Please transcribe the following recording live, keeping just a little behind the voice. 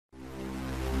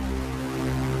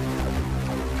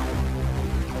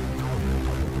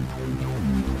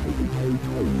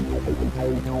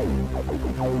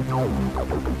This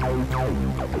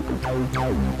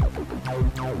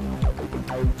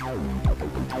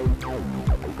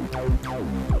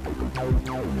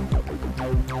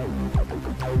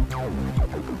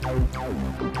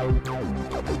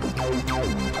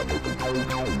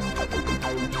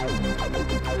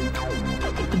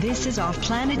is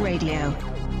OffPlanet Radio.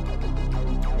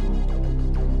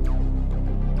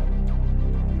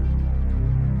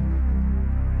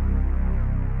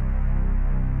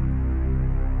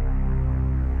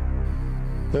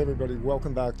 Hey everybody,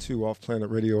 welcome back to OffPlanet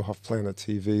Radio, OffPlanet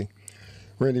TV.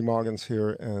 Randy Maugans here,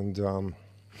 and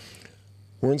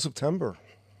we're in September,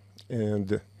 and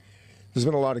there's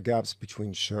been a lot of gaps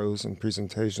between shows and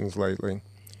presentations lately.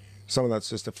 Some of that's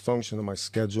just a function of my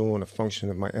schedule and a function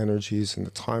of my energies and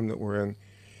the time that we're in.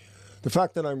 The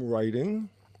fact that I'm writing,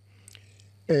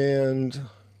 and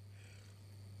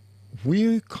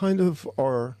we kind of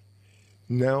are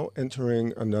now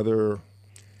entering another,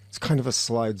 it's kind of a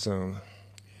slide zone.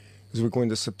 As we're going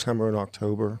to September and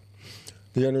October,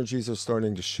 the energies are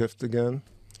starting to shift again.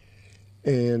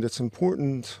 And it's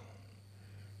important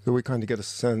that we kind of get a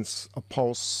sense, a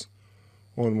pulse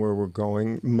on where we're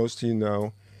going. Most of you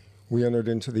know, we entered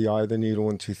into the eye of the needle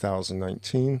in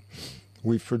 2019.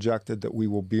 We've projected that we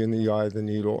will be in the eye of the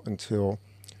needle until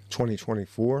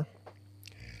 2024.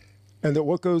 And that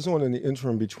what goes on in the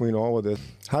interim between all of this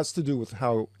has to do with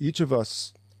how each of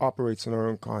us operates in our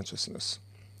own consciousness.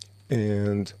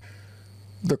 And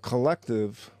the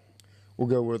collective will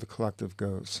go where the collective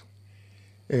goes.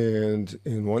 And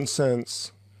in one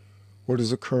sense, what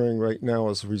is occurring right now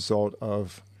as a result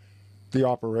of the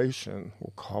operation,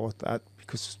 we'll call it that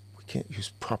because we can't use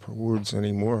proper words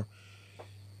anymore,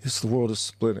 is the world is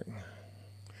splitting.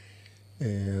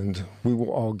 And we will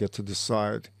all get to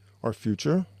decide our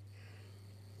future,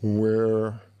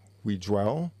 where we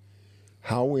dwell,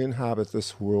 how we inhabit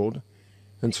this world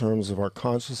in terms of our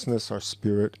consciousness, our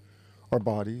spirit, our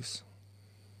bodies.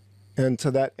 And to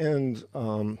that end,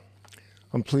 I'm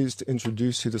pleased to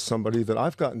introduce you to somebody that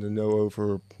I've gotten to know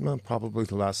over probably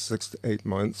the last 6 to 8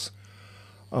 months.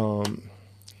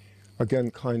 Again,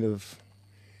 kind of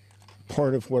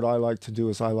part of what I like to do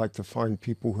is I like to find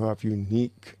people who have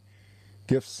unique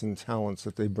gifts and talents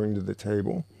that they bring to the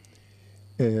table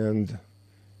and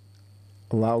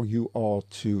allow you all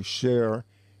to share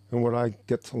in what I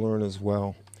get to learn as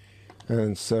well.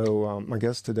 And so my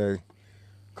guest today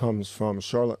comes from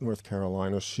Charlotte, North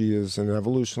Carolina. She is an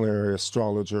evolutionary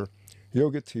astrologer,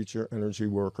 yoga teacher, energy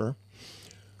worker.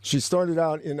 She started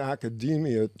out in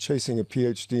academia chasing a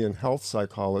PhD in health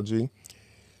psychology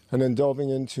and then delving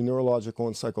into neurological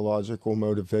and psychological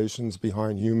motivations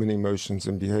behind human emotions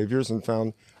and behaviors, and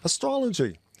found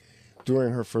astrology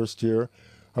during her first year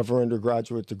of her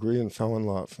undergraduate degree and fell in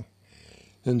love.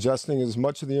 Ingesting as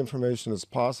much of the information as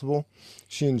possible,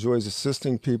 she enjoys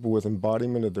assisting people with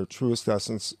embodiment of their truest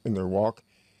essence in their walk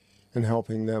and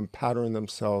helping them pattern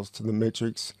themselves to the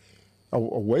matrix,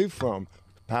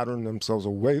 pattern themselves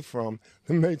away from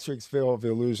the matrix veil of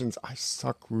illusions. I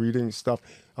suck reading stuff.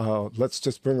 Let's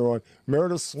just bring her on.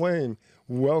 Meredith Swaim,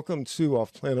 welcome to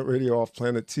OffPlanet Radio,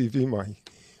 OffPlanet TV,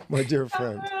 my dear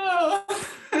friend. Oh.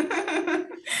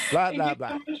 Blah, Thank blah, you blah.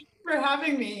 so much for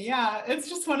having me. Yeah, it's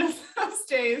just one of those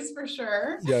days for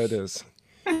sure. Yeah, it is.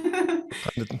 I'm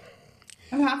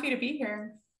happy to be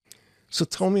here. So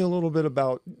tell me a little bit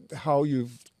about how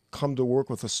you've come to work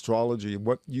with astrology,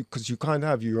 because you kind of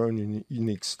have your own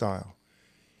unique style.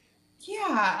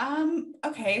 Yeah.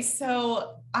 Okay.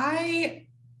 So I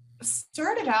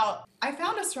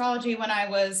found astrology when I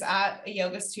was at a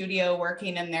yoga studio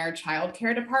working in their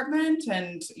childcare department.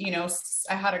 And,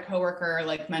 I had a coworker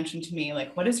mention to me,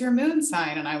 what is your moon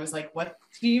sign? And I was like, what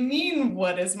do you mean?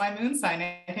 What is my moon sign?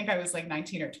 I think I was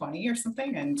 19 or 20 or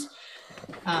something. And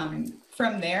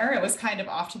from there, it was kind of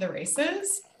off to the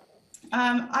races.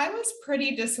 I was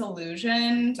pretty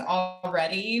disillusioned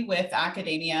already with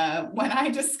academia when I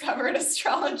discovered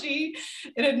astrology.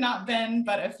 It had not been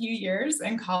but a few years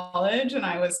in college, and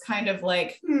I was kind of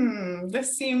like,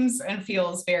 this seems and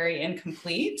feels very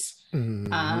incomplete.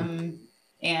 Mm-hmm.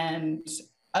 And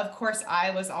of course,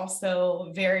 I was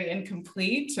also very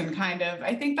incomplete, and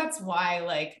I think that's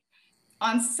why,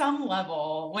 on some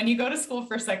level, when you go to school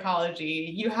for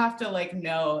psychology, you have to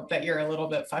know that you're a little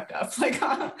bit fucked up,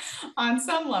 on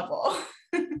some level.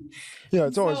 Yeah,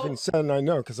 it's always been said, and I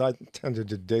know because I tended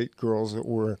to date girls that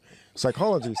were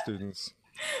psychology students.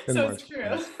 So it's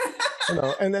true.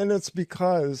 And it's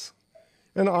because,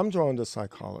 and I'm drawn to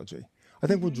psychology. I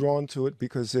think we're drawn to it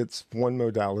because it's one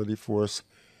modality for us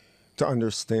to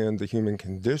understand the human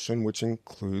condition, which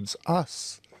includes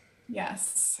us.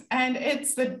 Yes. And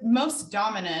it's the most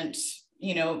dominant,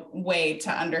 way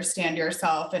to understand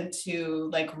yourself and to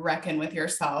like reckon with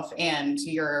yourself and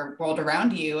your world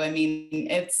around you. I mean,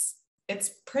 it's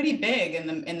pretty big in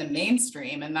the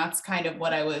mainstream, and that's kind of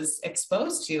what I was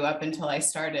exposed to up until I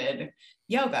started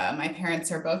yoga. My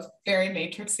parents are both very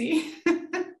matrixy.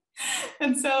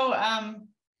 And so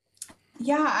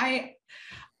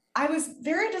I was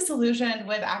very disillusioned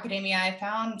with academia. I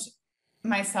found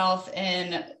myself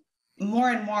in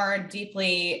more and more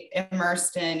deeply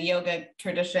immersed in yoga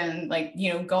tradition, like,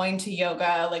 going to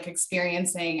yoga, like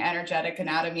experiencing energetic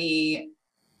anatomy,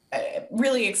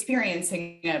 really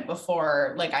experiencing it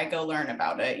before like I go learn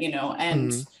about it,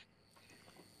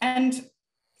 and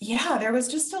yeah, there was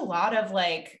just a lot of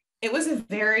like, it was a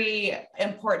very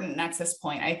important nexus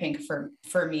point, I think, for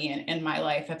me in my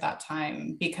life at that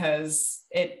time, because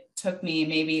it took me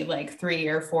maybe like 3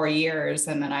 or 4 years.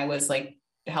 And then I was like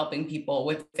helping people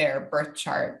with their birth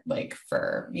chart, like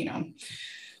for,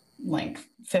 like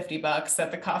 $50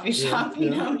 at the coffee shop,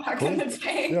 back in the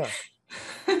day. Yeah.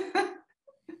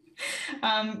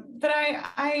 But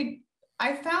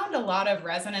I found a lot of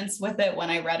resonance with it when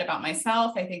I read about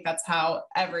myself. I think that's how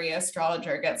every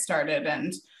astrologer gets started.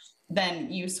 And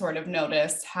then you sort of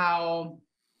notice how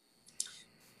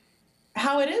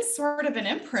it is sort of an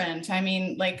imprint. I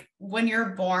mean, like when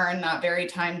you're born, that very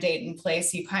time, date, and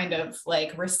place, you kind of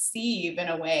like receive in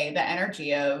a way the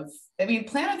energy of, I mean,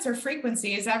 planets are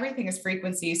frequencies, everything is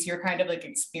frequencies. So you're kind of like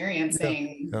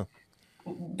experiencing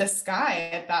the sky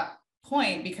at that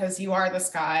point, because you are the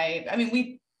sky. I mean,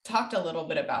 we talked a little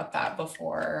bit about that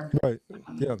before. Right.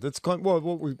 Yeah, that's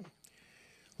well,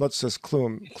 let's just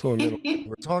clue them in what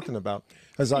we're talking about.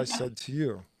 As I said to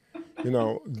you,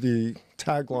 the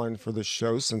tagline for the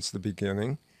show since the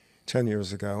beginning, 10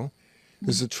 years ago,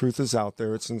 is the truth is out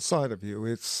there. It's inside of you.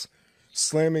 It's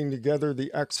slamming together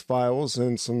the X-Files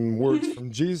and some words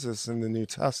from Jesus in the New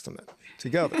Testament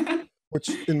together, which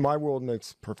in my world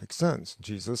makes perfect sense.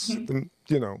 Jesus,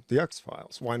 the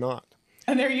X-Files, why not?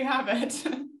 And there you have it.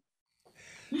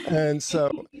 And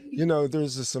so,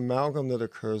 there's this amalgam that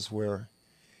occurs where,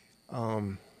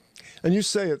 and you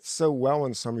say it so well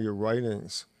in some of your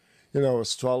writings,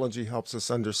 astrology helps us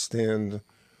understand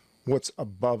what's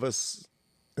above us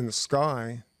in the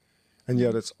sky, and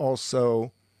yet it's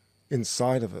also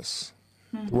inside of us.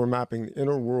 We're mapping the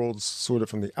inner worlds sort of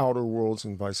from the outer worlds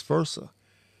and vice versa.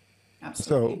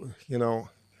 Absolutely. So,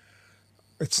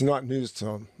 it's not news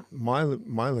to my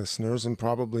listeners, and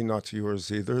probably not to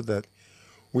yours either, that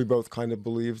we both kind of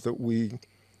believe that we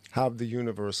have the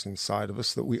universe inside of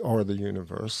us, that we are the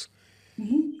universe,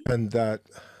 and that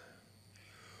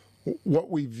what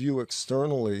we view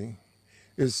externally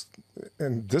is,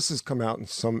 and this has come out in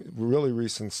some really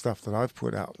recent stuff that I've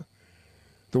put out,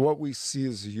 that what we see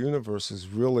as the universe is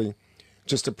really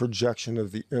just a projection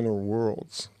of the inner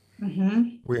worlds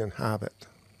we inhabit.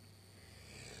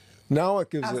 Now it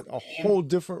gives it a whole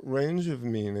different range of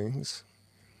meanings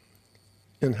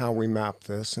in how we map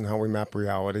this and how we map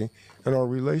reality and our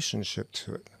relationship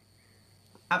to it.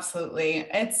 Absolutely.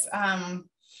 It's,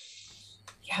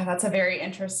 that's a very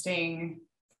interesting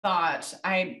thought.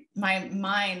 My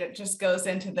mind just goes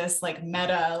into this like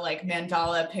meta, like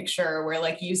mandala picture where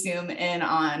like you zoom in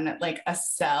on like a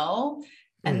cell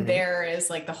and there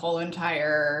is like the whole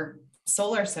entire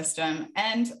solar system.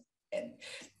 And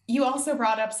you also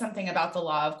brought up something about the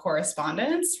law of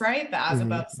correspondence, right? The as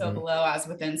above, so below, as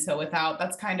within, so without.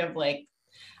 That's kind of like,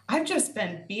 I've just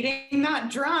been beating that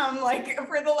drum like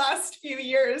for the last few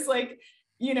years. Like,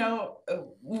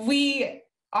 we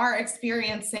are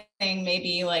experiencing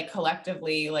maybe like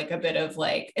collectively, like a bit of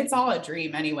like, it's all a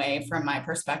dream anyway, from my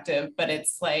perspective, but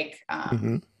it's like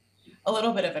a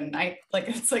little bit of a night, like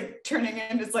it's like turning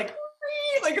into, it's like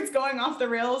it's going off the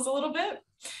rails a little bit.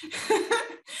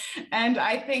 And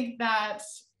I think that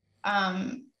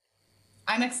I'm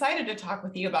excited to talk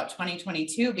with you about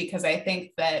 2022, because I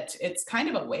think that it's kind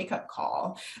of a wake-up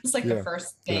call. It's like the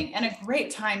first thing, and a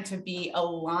great time to be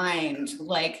aligned,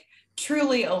 like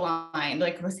truly aligned,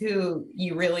 like with who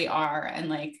you really are. And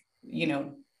like,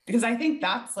 because I think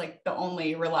that's like the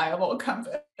only reliable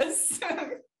compass.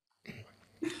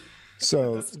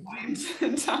 So at this point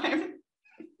in time.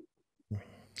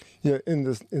 Yeah, in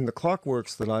the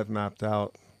clockworks that I've mapped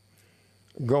out,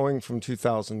 going from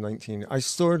 2019, I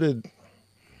started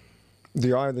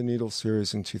the Eye of the Needle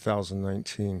series in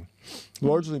 2019,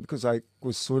 largely because I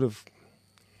was sort of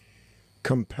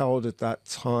compelled at that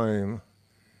time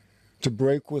to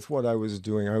break with what I was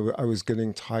doing. I was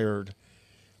getting tired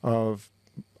of,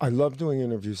 I love doing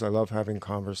interviews, I love having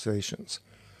conversations,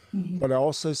 but I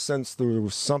also sensed there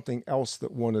was something else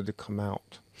that wanted to come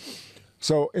out.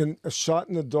 So in A Shot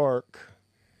in the Dark,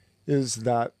 is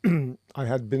that I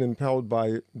had been impelled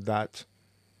by that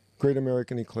Great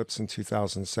American Eclipse in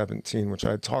 2017, which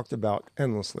I had talked about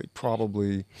endlessly,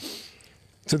 probably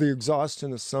to the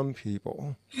exhaustion of some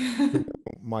people,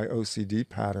 my OCD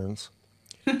patterns.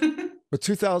 But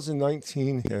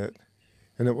 2019 hit,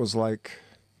 and it was like,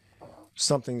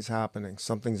 something's happening,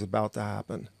 something's about to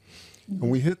happen. And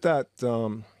we hit that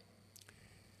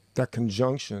that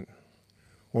conjunction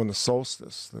on the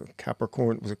solstice, the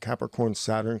Capricorn, was it Capricorn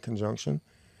Saturn conjunction?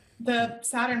 The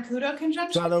Saturn Pluto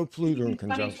conjunction? Saturn Pluto in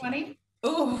conjunction. 2020?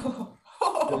 Ooh,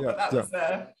 that was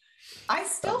I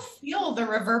still feel the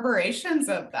reverberations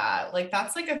of that. Like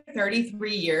that's like a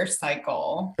 33-year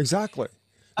cycle. Exactly.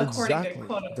 According to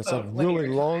quote unquote. That's a really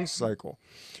long cycle.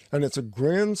 And it's a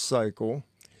grand cycle.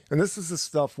 And this is the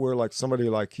stuff where like somebody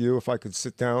like you, if I could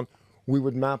sit down, we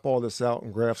would map all this out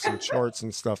and graph some charts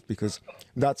and stuff, because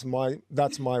that's my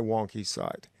wonky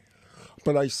side.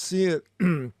 But I see it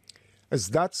as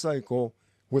that cycle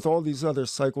with all these other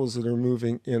cycles that are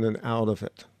moving in and out of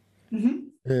it.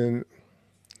 And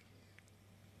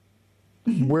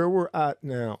where we're at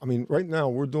now, I mean, right now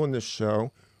we're doing this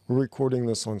show. We're recording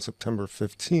this on September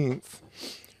 15th.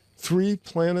 3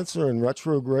 planets are in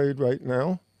retrograde right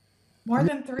now. More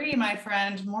than 3, my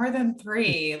friend, more than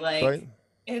 3. Like right?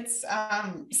 It's,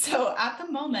 so at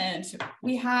the moment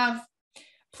we have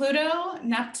Pluto,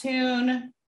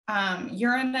 Neptune,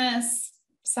 Uranus,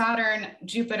 Saturn,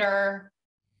 Jupiter,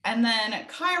 and then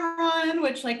Chiron,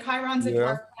 which like Chiron's a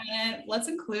dwarf planet.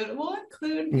 We'll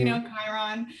include, you know,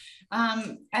 Chiron.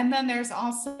 And then there's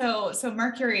also, so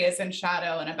Mercury is in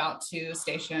shadow and about to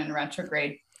station in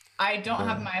retrograde. I don't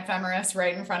have my ephemeris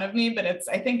right in front of me, but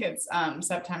I think it's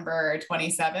September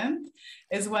 27th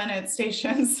is when it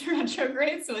stations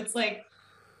retrograde. So it's like,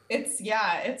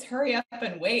 it's hurry up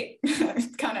and wait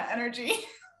kind of energy.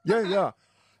 Yeah.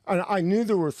 And I knew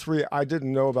there were 3. I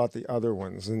didn't know about the other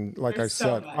ones. And like I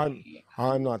said,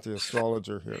 I'm not the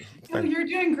astrologer here. No, you're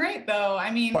doing great though.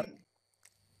 I mean, but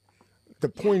the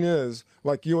point is,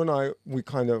 like you and I, we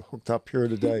kind of hooked up here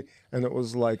today, and it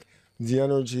was like the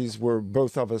energies were,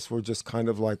 both of us were just kind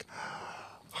of like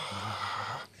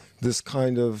this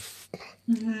kind of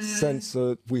sense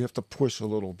that we have to push a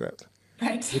little bit.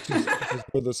 Right.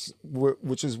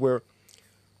 Which is where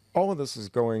all of this is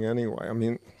going anyway. I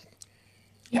mean,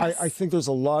 yes. I think there's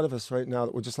a lot of us right now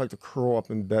that would just like to curl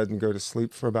up in bed and go to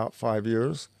sleep for about 5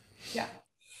 years. Yeah.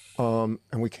 And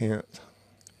we can't.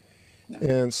 No.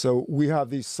 And so we have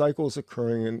these cycles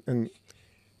occurring, and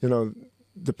you know,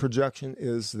 the projection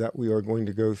is that we are going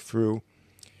to go through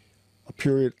a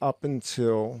period up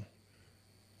until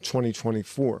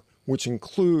 2024, which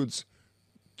includes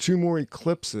 2 more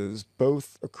eclipses,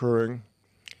 both occurring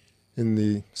in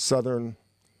the southern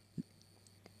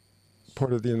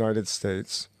part of the United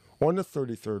States on the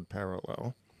 33rd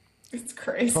parallel. It's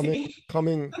crazy.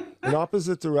 Coming in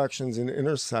opposite directions and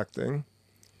intersecting.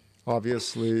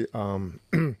 Obviously, I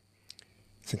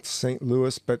think St.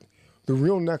 Louis, but the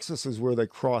real nexus is where they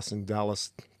cross in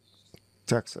Dallas,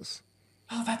 Texas.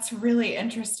 Oh, that's really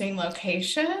interesting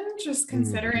location, just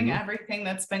considering everything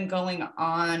that's been going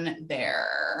on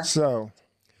there. So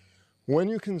when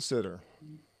you consider,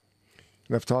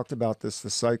 and I've talked about this, the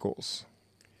cycles,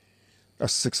 a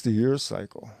 60-year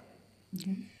cycle,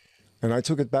 and I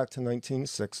took it back to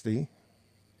 1960.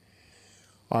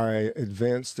 I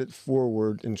advanced it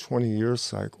forward in 20-year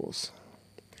cycles.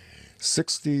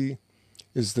 60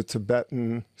 is the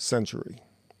Tibetan century.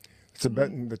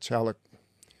 Tibetan, the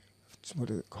what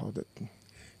is it called?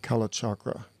 Kala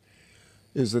Chakra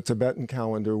is the Tibetan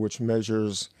calendar, which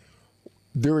measures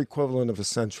their equivalent of a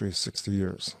century is 60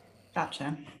 years.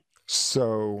 Gotcha.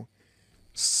 So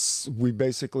we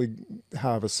basically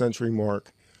have a century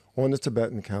mark on the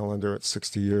Tibetan calendar at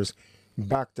 60 years,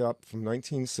 backed up from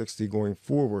 1960 going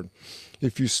forward.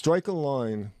 If you strike a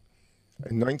line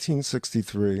in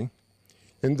 1963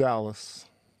 in Dallas,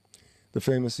 the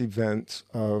famous event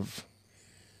of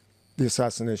the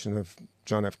assassination of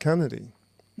John F. Kennedy,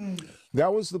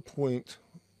 that was the point.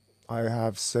 I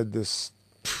have said this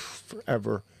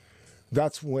forever.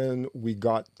 That's when we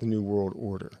got the New World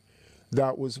Order.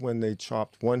 That was when they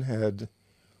chopped one head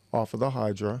off of the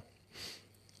Hydra,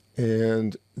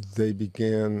 and they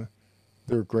began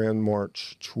their grand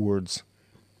march towards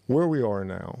where we are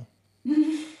now,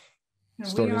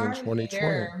 starting in 2020.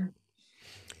 Here.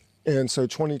 And so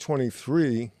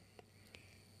 2023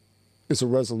 is a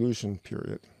resolution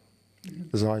period,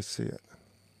 as I see it.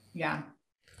 Yeah,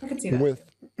 I could see that. With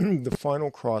the final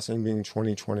crossing being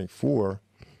 2024,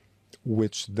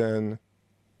 which then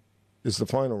is the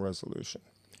final resolution.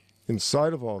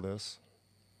 Inside of all this,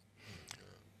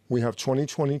 we have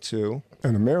 2022,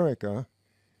 and America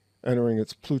entering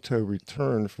its Pluto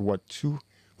return for what,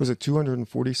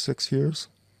 246 years?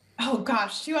 Oh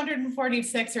gosh,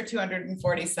 246 or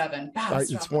 247. Bad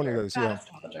It's one of astrologer. those, Bad yeah.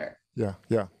 astrologer. Yeah,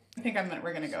 yeah, I think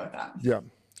we're gonna go with that. yeah.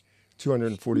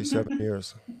 247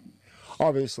 years.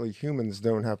 Obviously, humans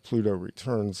don't have Pluto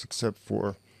returns except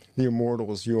for the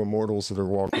immortals, you immortals that are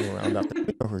walking around out there.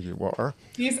 You know who you are.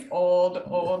 These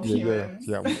old Yeah, humans.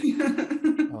 yeah.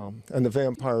 And the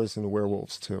vampires and the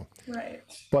werewolves too. Right.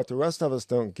 But the rest of us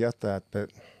don't get that, but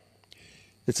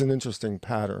it's an interesting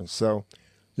pattern. So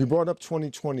you brought up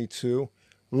 2022.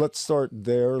 Let's start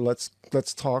there. Let's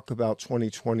talk about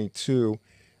 2022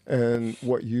 and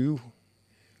what you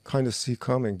kind of see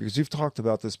coming, because you've talked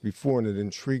about this before and it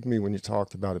intrigued me when you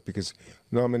talked about it because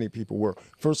not many people were.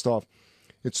 First off,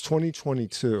 it's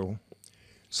 2022.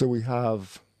 So we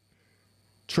have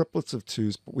triplets of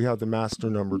twos, but we have the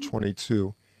master number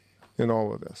 22 in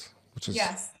all of this, which is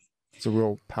Yes. it's a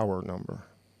real power number.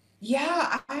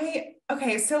 Yeah,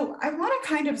 okay, so I want to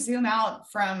kind of zoom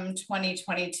out from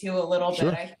 2022 a little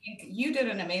Sure. bit. I think you did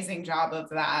an amazing job of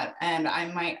that, and I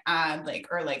might add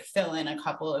or fill in a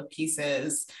couple of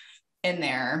pieces in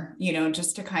there,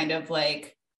 just to kind of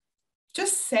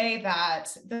just say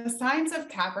that the signs of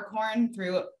Capricorn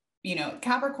through,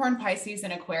 Capricorn, Pisces,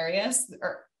 and Aquarius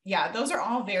those are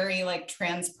all very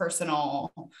transpersonal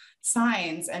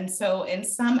signs. And so in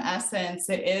some essence,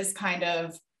 it is kind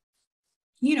of,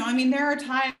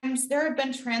 there have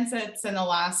been transits in the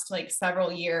last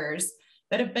several years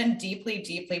that have been deeply,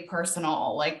 deeply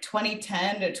personal, like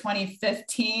 2010 to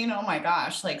 2015. Oh my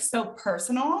gosh, so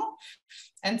personal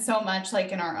and so much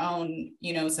in our own,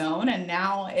 zone. And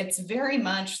now it's very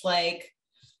much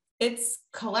it's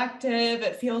collective.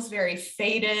 It feels very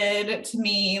fated to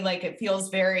me. It feels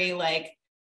very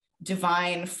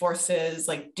divine forces,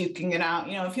 duking it out,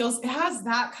 it has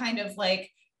that kind of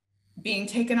being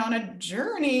taken on a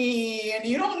journey and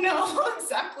you don't know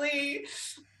exactly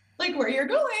where you're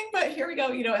going, but here we go,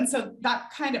 and so that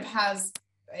kind of has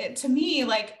it to me,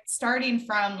 starting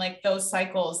from those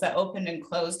cycles that opened and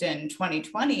closed in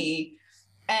 2020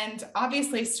 and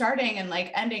obviously starting and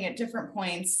ending at different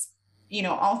points,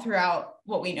 all throughout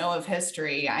what we know of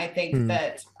history. I think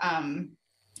that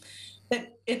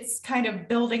that it's kind of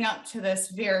building up to this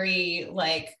very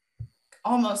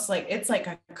almost it's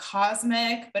a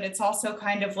cosmic, but it's also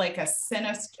kind of a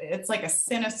sinister, it's a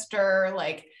sinister,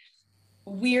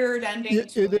 weird ending.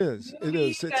 It is.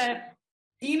 That,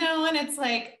 and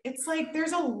it's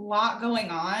there's a lot going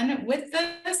on with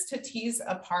this to tease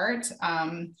apart.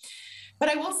 But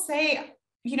I will say,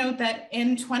 that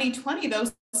in 2020,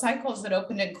 those cycles that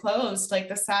opened and closed,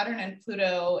 the Saturn and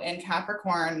Pluto and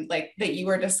Capricorn, that you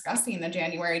were discussing, the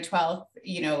January 12th,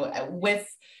 with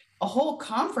a whole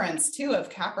conference too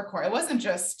of Capricorn. It wasn't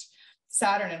just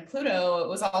Saturn and Pluto. It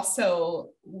was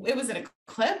an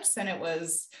eclipse, and it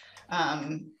was,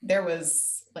 there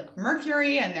was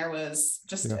Mercury, and there was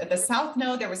just the South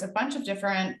Node. There was a bunch of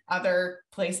different other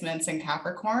placements in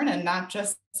Capricorn. And that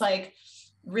just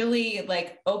really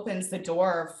opens the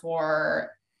door for,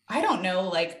 I don't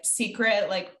know, secret,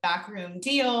 backroom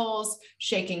deals,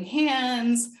 shaking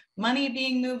hands, money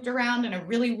being moved around in a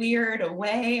really weird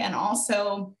way. And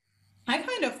also I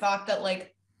kind of thought that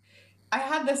I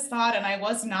had this thought, and I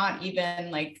was not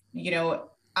even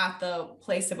at the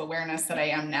place of awareness that I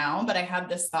am now, but I had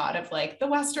this thought of the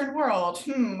Western world,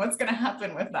 what's going to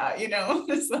happen with that?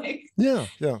 It's Yeah.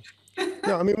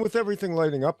 I mean, with everything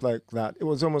lighting up like that, it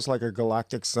was almost like a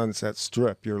galactic sunset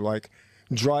strip. You're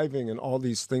driving and all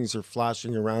these things are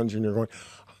flashing around you and you're going,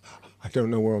 I don't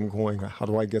know where I'm going. How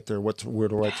do I get there? Where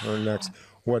do I turn next?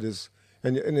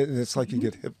 And it's like you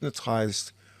get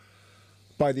hypnotized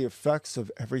by the effects of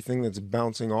everything that's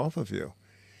bouncing off of you.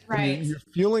 right. And you're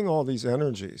feeling all these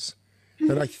energies.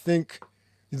 And I think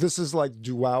this is like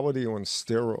duality on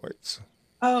steroids.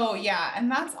 Oh, yeah.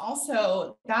 And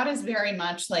that is very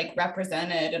much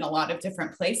represented in a lot of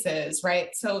different places, right?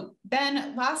 So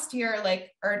then last year,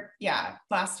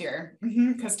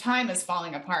 because time is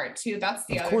falling apart too. That's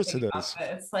the Of other course thing it about is.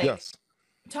 this. Yes.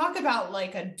 Talk about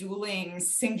a dueling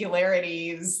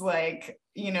singularities,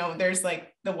 there's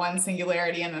the one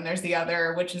singularity and then there's the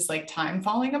other, which is time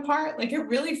falling apart. It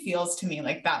really feels to me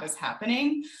like that is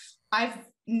happening. I've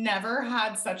never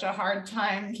had such a hard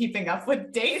time keeping up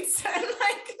with dates and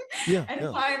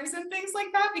times and things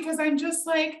like that, because I'm just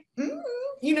is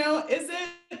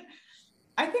it,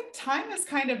 I think time is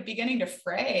kind of beginning to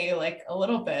fray a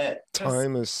little bit.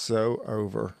 Time is so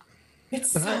over.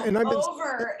 It's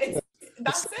over.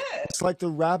 That's it. It's like the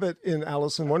rabbit in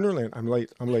Alice in Wonderland. I'm late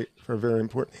for a very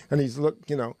important, and he's and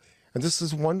this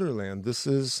is Wonderland. This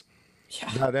is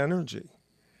that energy.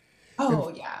 Oh,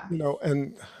 And, yeah.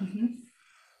 and Hmm.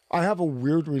 I have a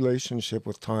weird relationship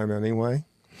with time anyway.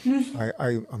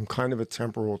 I'm kind of a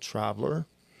temporal traveler.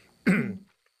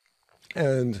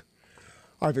 And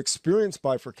I've experienced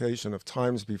bifurcation of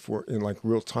times before in like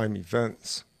real time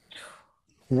events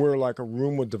where like a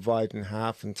room would divide in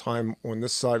half and time on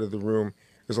this side of the room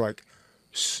is like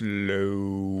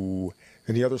slow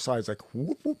and the other side's like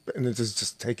whoop, whoop, and it's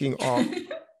just taking off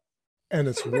and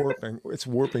it's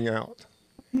warping out.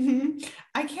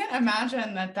 I can't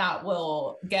imagine that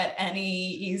will get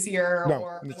any easier No,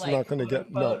 or it's like not going to quote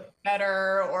get, no. unquote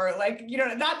better or like,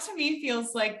 that to me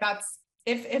feels like that's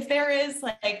if there is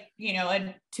like,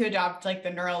 to adopt like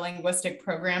the neuro-linguistic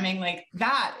programming, like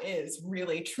that is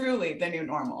really truly the new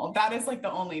normal. That is like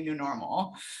the only new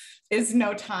normal is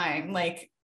no time.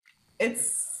 Like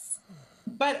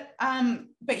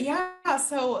but yeah,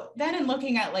 so then in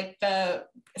looking at like the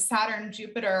Saturn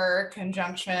Jupiter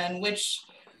conjunction, which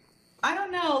I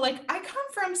don't know, like I come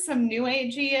from some new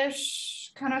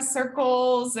agey-ish kind of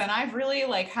circles, and I've really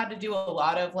like had to do a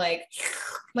lot of like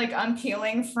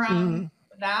unpeeling from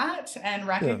that and Yeah.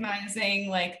 recognizing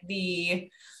like the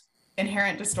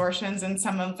inherent distortions in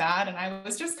some of that. And I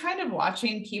was just kind of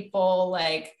watching people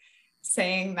like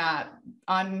saying that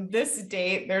on this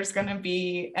date there's going to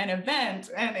be an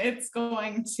event and it's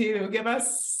going to give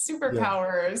us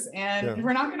superpowers and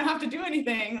we're not going to have to do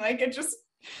anything, like it just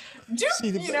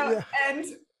and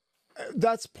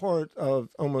that's part of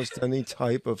almost any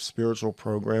type of spiritual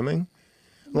programming.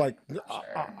 Like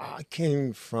I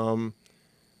came from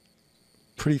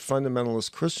pretty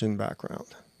fundamentalist Christian background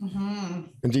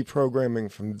and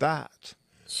deprogramming from that,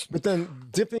 but then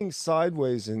dipping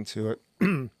sideways into it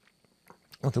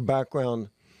with a background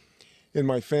in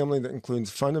my family that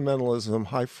includes fundamentalism,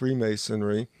 high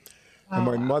Freemasonry, and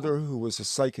my mother, who was a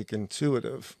psychic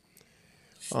intuitive,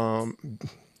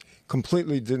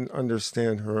 completely didn't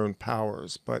understand her own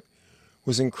powers, but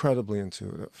was incredibly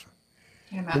intuitive.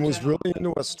 And was really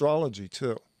into astrology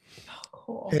too. Oh,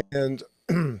 cool. And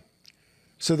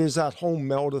so there's that whole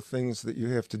meld of things that you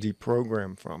have to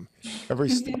deprogram from. Every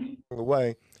step along the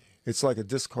way, it's like a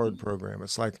discard program.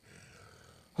 It's like,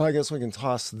 oh, I guess we can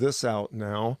toss this out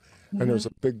now. And there's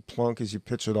a big plunk as you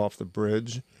pitch it off the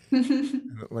bridge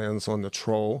and it lands on the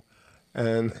troll.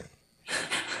 And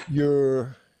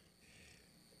you're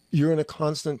in a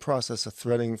constant process of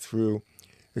threading through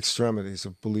extremities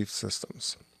of belief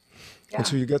systems. Yeah. And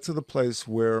so you get to the place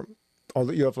where all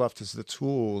that you have left is the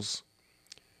tools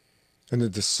and the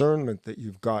discernment that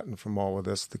you've gotten from all of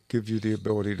this that give you the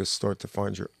ability to start to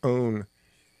find your own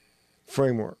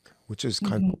framework, which is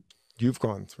kind of what you've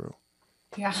gone through.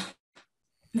 Yeah,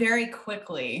 very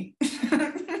quickly.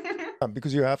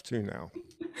 Because you have to now.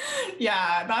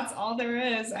 Yeah, that's all there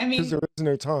is. I mean, because there is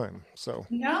no time. So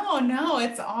no,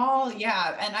 it's all,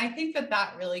 yeah. And I think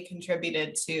that really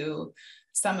contributed to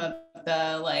some of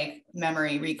the like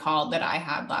memory recall that I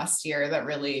had last year that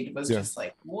really was just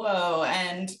like, whoa.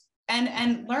 And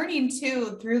learning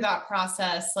too through that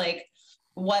process, like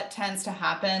what tends to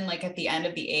happen like at the end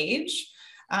of the age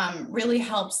really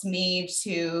helps me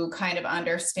to kind of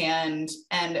understand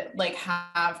and like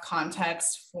have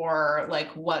context for like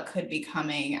what could be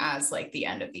coming as like the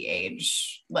end of the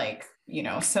age, like,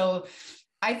 so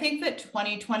I think that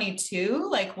 2022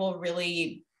 like will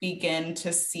really begin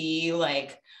to see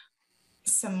like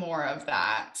some more of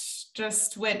that,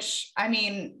 which I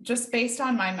mean, just based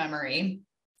on my memory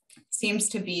seems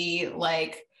to be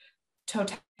like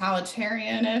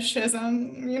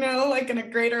totalitarianism, like in a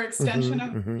greater extension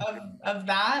of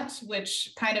that,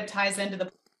 which kind of ties into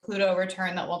the Pluto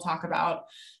return that we'll talk about.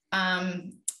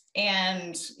 And,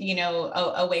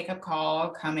 a wake-up call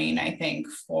coming, I think,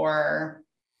 for,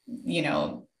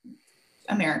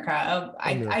 America.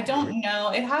 I don't know.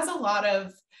 It has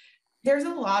there's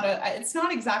a lot of, it's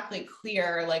not exactly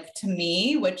clear, like to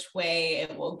me, which way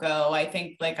it will go. I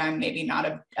think like I'm maybe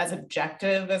not as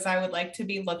objective as I would like to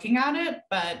be looking at it,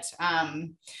 but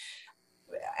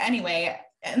anyway.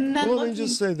 And then let me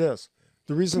just say this.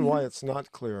 The reason why it's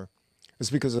not clear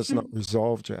is because it's not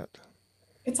resolved yet.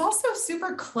 It's also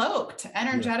super cloaked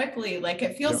energetically. Like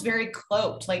it feels very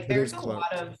cloaked. Like there's a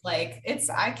lot of like,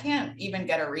 I can't even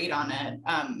get a read on it.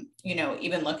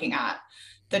 Even looking at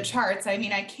the charts. I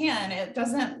mean, I can, it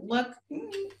doesn't look,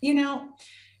 and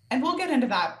we'll get into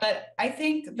that. But I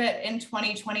think that in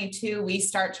 2022, we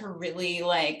start to really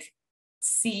like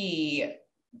see,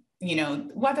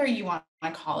 whether you want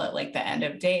to call it like the end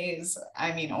of days,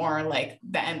 I mean, or like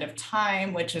the end of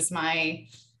time, which is my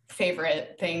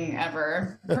favorite thing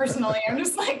ever. Personally, I'm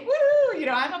just like, woo,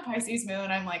 I'm a Pisces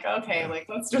moon. I'm like, okay, like,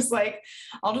 let's just like,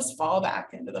 I'll just fall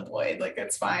back into the void. Like,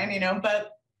 it's fine,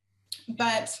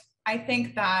 but I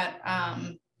think that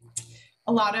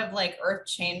a lot of like earth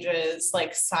changes,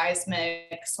 like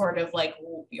seismic sort of like,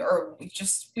 or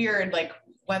just weird like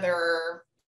weather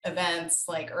events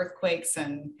like earthquakes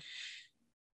and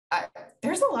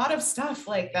there's a lot of stuff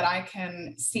like that I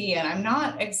can see, and I'm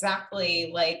not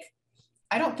exactly like,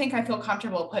 I don't think I feel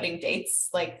comfortable putting dates,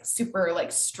 like super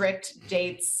like strict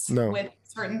dates with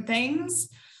certain things.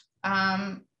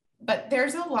 But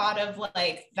there's a lot of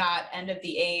like that end of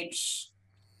the age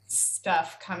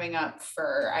stuff coming up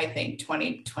for, I think,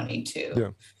 2022.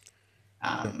 Yeah.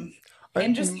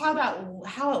 And just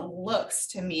how it looks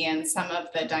to me and some of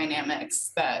the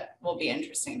dynamics that will be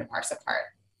interesting to parse apart.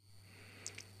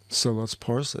 So let's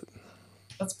parse it.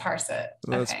 Let's parse it.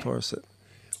 Let's parse it.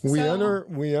 We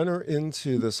enter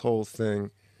into this whole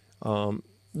thing. And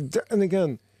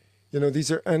again, you know,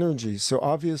 these are energies. So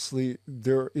obviously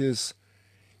there is,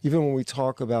 even when we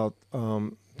talk about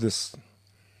this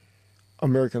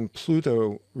American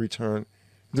Pluto return,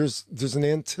 there's an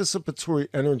anticipatory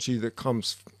energy that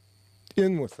comes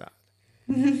in with that.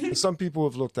 Some people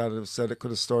have looked at it and said it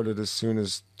could have started as soon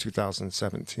as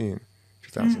 2017,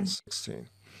 2016.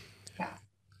 Yeah.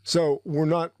 So we're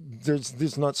not,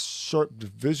 there's not sharp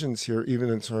divisions here, even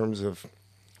in terms of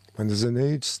when does an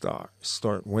age start?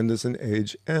 When does an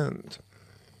age end?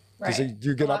 Because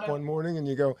you get up one morning and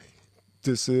you go,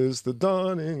 this is the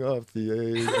dawning of the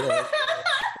age.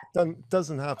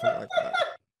 Doesn't happen like that.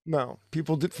 No,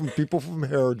 people from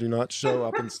hair do not show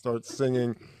up and start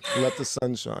singing "Let the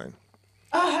Sun Shine."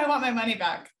 Oh, I want my money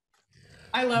back.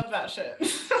 I love that shit.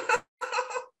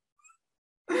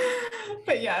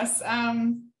 But yes.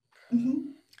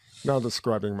 Now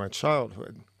describing my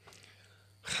childhood.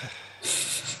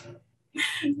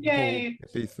 Yay!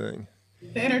 Hippie thing.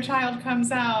 The inner child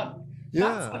comes out.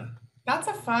 Yeah. That's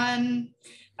a fun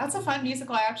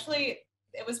musical.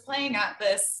 It was playing at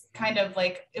this kind of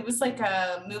like, it was like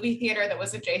a movie theater that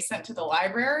was adjacent to the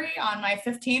library on my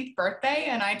 15th birthday.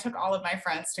 And I took all of my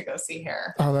friends to go see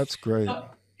Hair. Oh, that's great. So,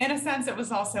 in a sense, it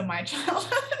was also my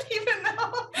childhood, even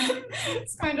though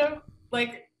it's kind of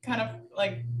like,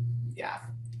 yeah,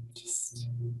 just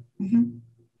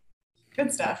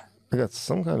good stuff. I got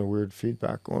some kind of weird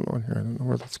feedback going on here. I don't know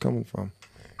where that's coming from.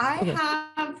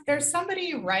 There's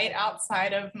somebody right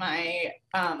outside of my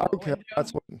okay, window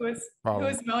that's what who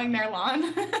is mowing their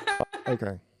lawn.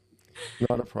 Okay,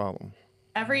 not a problem.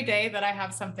 Every day that I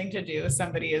have something to do,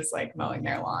 somebody is like mowing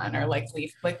their lawn or like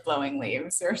blowing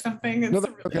leaves or something. It's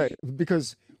okay,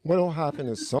 because what will happen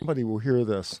is somebody will hear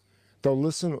this, they'll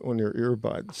listen on their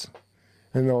earbuds,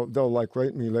 and they'll like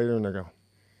write me later and they go,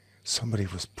 somebody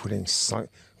was putting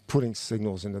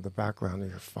signals into the background of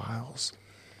your files,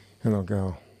 and I'll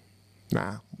go,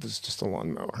 nah, it was just a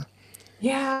lawnmower.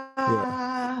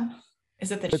 Yeah. Is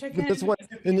it the chicken? That's what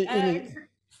in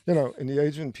the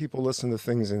age when people listen to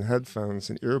things in headphones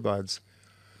and earbuds,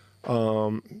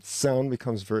 sound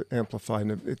becomes very amplified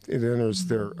and it enters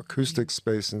their acoustic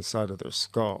space inside of their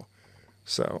skull.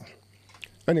 So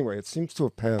anyway, it seems to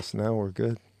have passed. Now we're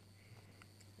good.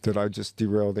 Did I just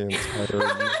derail the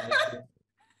entire?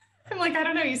 I'm like, I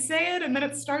don't know. You say it and then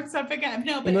it starts up again.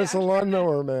 No, but and there's a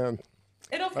lawnmower man.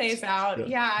 It'll phase out. Good.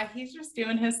 Yeah, he's just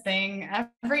doing his thing.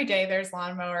 Every day there's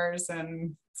lawnmowers,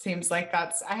 and seems like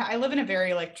that's. I live in a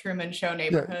very like Truman Show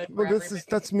neighborhood. Yeah, well,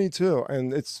 that's me too,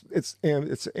 and it's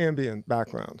ambient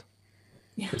background.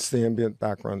 Yeah. It's the ambient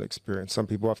background experience. Some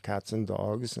people have cats and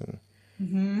dogs, and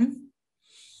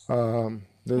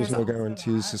there's no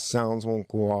guarantees the sounds won't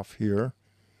go off here.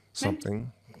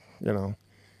 Something, you know.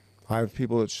 I have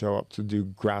people that show up to do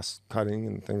grass cutting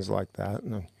and things like that,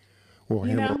 and we'll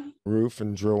hammer the roof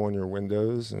and drill on your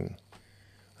windows, and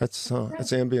that's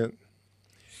ambient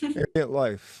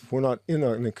life. We're not in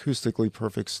an acoustically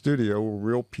perfect studio. We're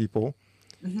real people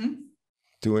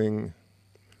doing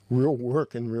real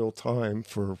work in real time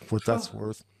for what that's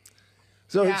worth.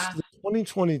 So it's the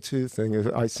 2022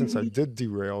 thing. Since I did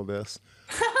derail this,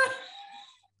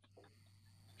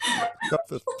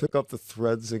 pick up the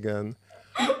threads again.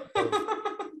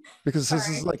 Because this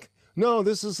is like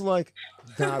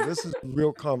this is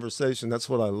real conversation. That's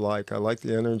what I like. I like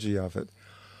the energy of it.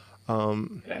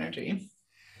 Good energy.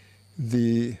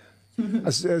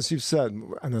 As you've said,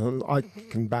 and I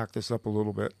can back this up a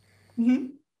little bit.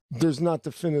 There's not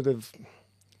definitive.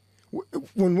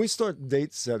 When we start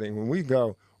date setting, when we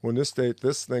go, when this date,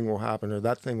 this thing will happen or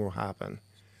that thing will happen,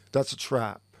 that's a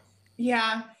trap.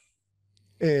 Yeah.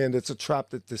 And it's a trap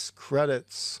that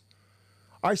discredits.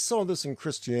 I saw this in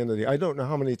Christianity. I don't know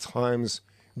how many times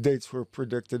dates were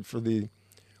predicted for the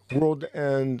world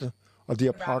end of the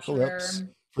apocalypse,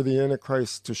 for the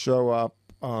Antichrist to show up.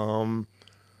 And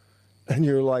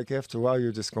you're like, after a while,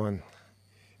 you're just going,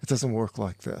 it doesn't work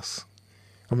like this.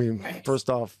 I mean, Right. first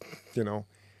off,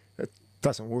 it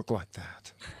doesn't work like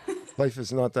that. Life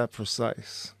is not that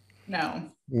precise.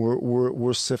 No.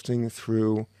 We're sifting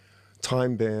through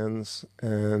time bands,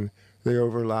 and they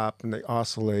overlap and they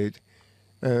oscillate.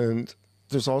 And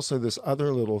there's also this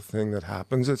other little thing that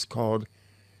happens. It's called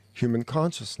human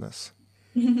consciousness.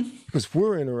 Because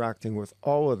we're interacting with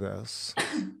all of this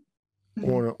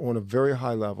on a very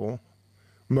high level.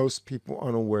 Most people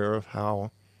unaware of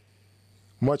how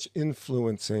much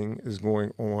influencing is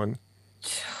going on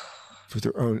for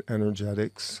their own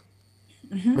energetics.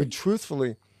 But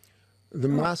truthfully, the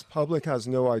mass public has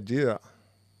no idea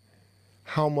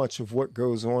how much of what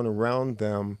goes on around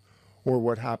them or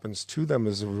what happens to them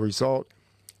as a result.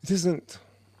 It isn't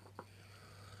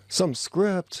some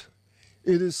script.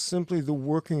 It is simply the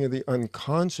working of the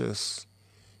unconscious.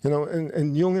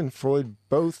 And Jung and Freud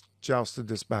both jousted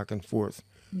this back and forth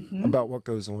about what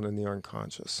goes on in the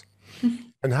unconscious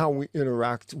and how we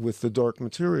interact with the dark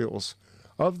materials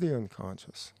of the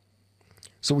unconscious.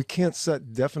 So we can't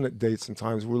set definite dates and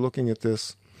times. We're looking at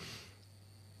this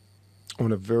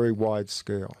on a very wide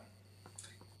scale.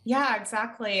 Yeah,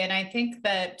 exactly. And I think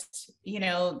that,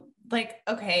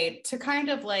 to kind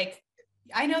of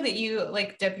I know that you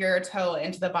dip your toe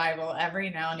into the Bible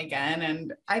every now and again.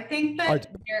 And I think that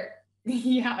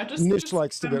Nish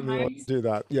likes to get me to do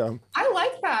that. Yeah. I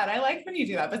like that. I like when you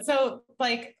do that. But so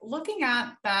looking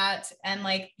at that and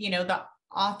the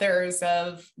authors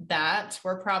of that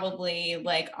were probably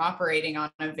operating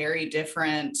on a very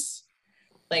different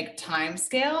time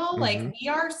scale. We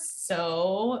are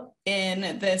so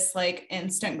in this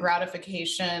instant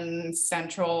gratification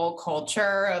central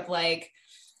culture of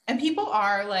and people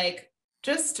are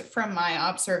just from my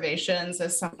observations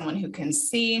as someone who can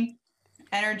see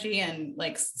energy and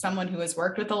someone who has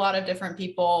worked with a lot of different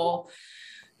people,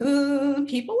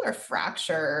 people are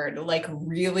fractured,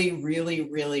 really, really,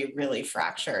 really, really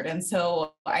fractured. And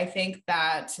so I think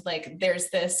that there's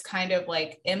this kind of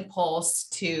impulse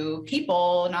to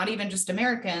people, not even just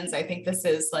Americans. I think this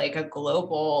is a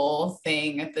global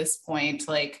thing at this point.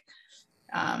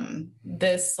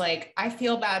 This I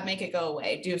feel bad, make it go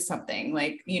away, do something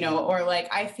or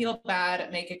I feel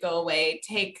bad, make it go away,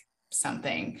 take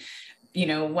something,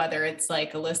 whether it's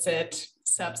illicit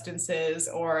substances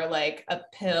or a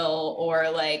pill or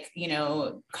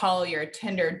call your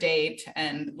Tinder date.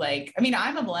 And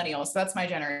I'm a millennial, so that's my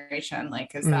generation,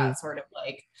 is that sort of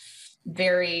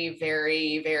very,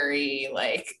 very, very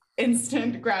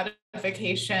instant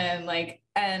gratification.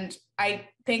 And I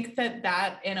think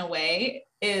that in a way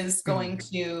is going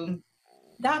to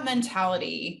that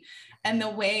mentality and the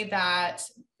way that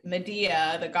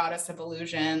Medea, the goddess of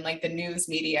illusion, the news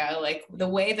media, the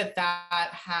way that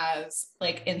has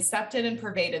incepted and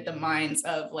pervaded the minds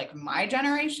of my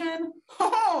generation.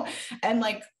 And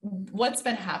what's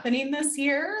been happening this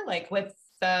year, with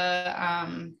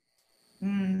the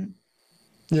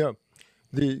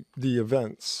the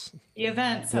events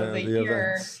of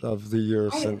the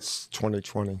year since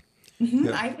 2020.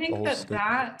 I think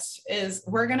that is,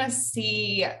 we're going to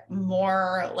see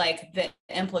more the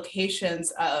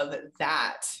implications of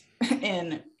that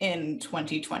in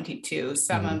 2022.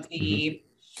 Some of the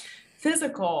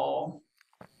physical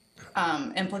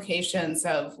implications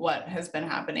of what has been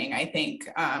happening, I think.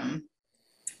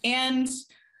 And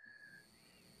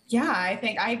yeah, I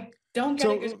think I don't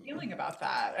get a good feeling about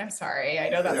that. I'm sorry. I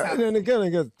know that sounds... And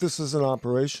again, this is an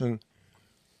operation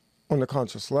on the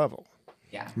conscious level.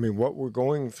 Yeah. I mean, what we're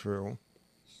going through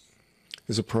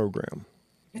is a program.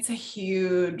 It's a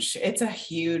huge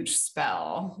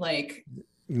spell.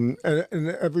 And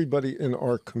everybody in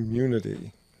our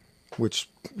community, which,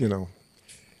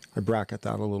 I bracket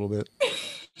that a little bit,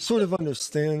 sort of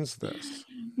understands this.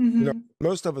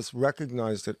 Most of us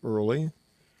recognized it early,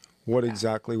 what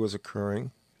exactly was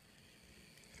occurring.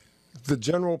 The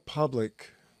general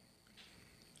public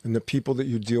and the people that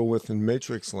you deal with in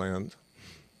Matrix land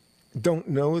don't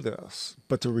know this,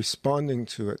 but they're responding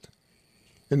to it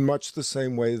in much the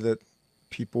same way that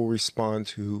people respond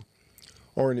to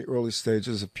or in the early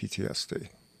stages of PTSD.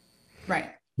 Right.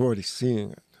 We're already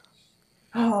seeing it.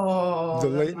 Oh, the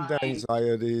latent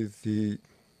anxiety, the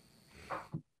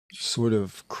sort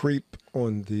of creep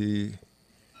on the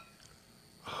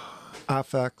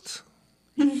affect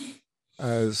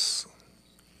as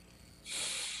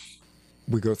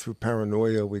we go through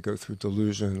paranoia, we go through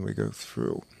delusion, we go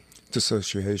through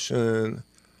dissociation.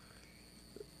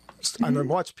 And I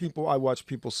watch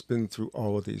people spin through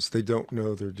all of these. They don't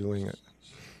know they're doing it.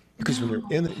 Because when you're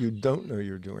in it, you don't know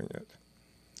you're doing it.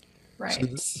 Right. So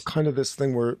it's kind of this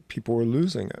thing where people are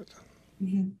losing it.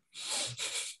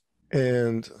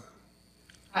 And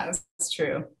That's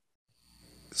true.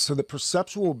 So the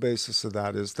perceptual basis of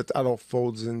that is that that all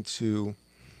folds into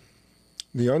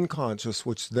the unconscious,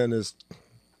 which then is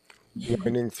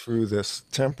winding through this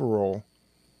temporal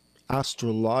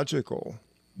astrological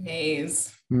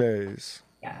Maze. maze,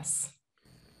 Yes.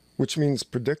 which means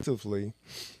predictively,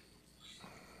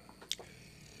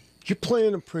 you're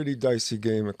playing a pretty dicey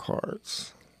game of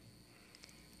cards.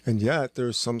 And yet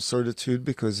there's some certitude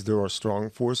because there are strong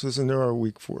forces and there are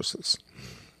weak forces.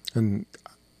 And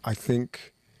I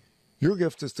think your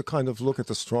gift is to kind of look at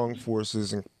the strong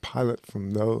forces and pilot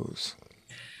from those.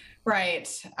 Right.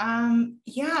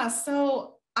 Yeah.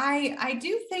 So I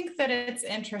do think that it's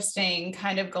interesting,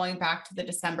 kind of going back to the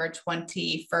December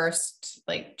 21st,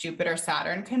 like Jupiter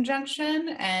Saturn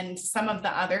conjunction and some of the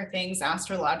other things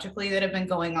astrologically that have been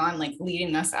going on, like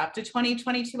leading us up to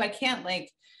 2022. I can't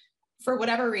like, for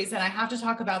whatever reason, I have to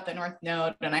talk about the North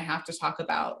Node and I have to talk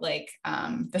about like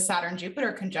the Saturn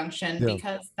Jupiter conjunction, Yeah.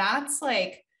 because that's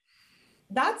like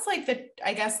the,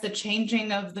 I guess, the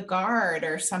changing of the guard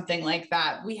or something like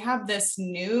that. We have this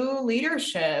new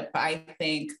leadership, I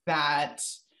think, that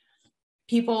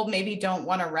people maybe don't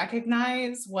want to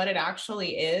recognize what it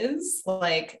actually is.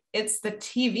 Like it's the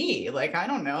TV. Like, I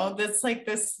don't know. That's like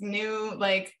this new,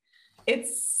 like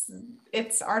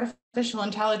it's artificial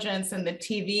intelligence and the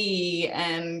TV.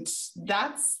 And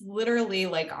that's literally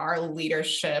like our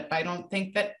leadership. I don't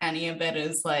think that any of it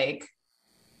is like,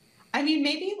 I mean,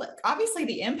 maybe like obviously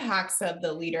the impacts of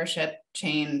the leadership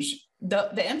change,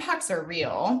 the impacts are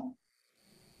real,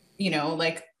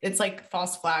 like it's like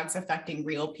false flags affecting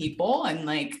real people and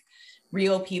like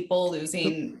real people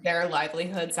losing their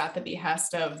livelihoods at the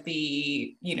behest of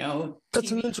the,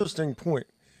 That's an TV interesting point.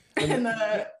 And, and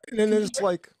the and it's computer.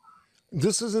 like,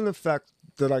 this is an effect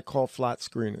that I call flat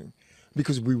screening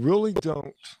because we really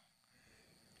don't.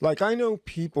 Like, I know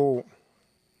people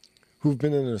who've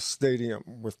been in a stadium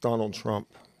with Donald Trump.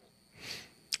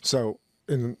 So,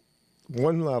 in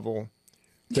one level,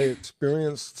 they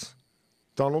experienced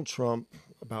Donald Trump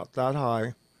about that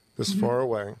high, this far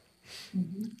away.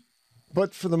 Mhm.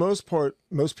 But for the most part,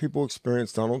 most people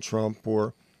experience Donald Trump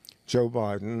or Joe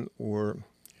Biden or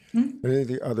Mhm. any of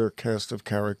the other cast of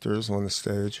characters on the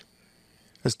stage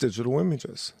as digital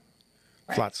images,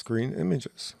 Right. flat screen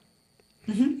images.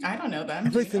 I don't know them. Do you know them?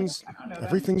 Everything's I don't know them.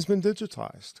 everything's been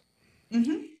digitized.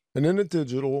 Mhm. And in a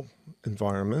digital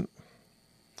environment,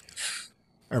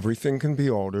 everything can be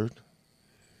altered,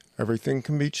 everything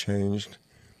can be changed,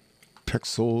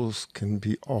 pixels can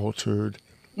be altered,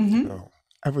 Mhm.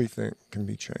 everything can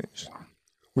be changed.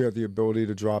 We have the ability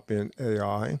to drop in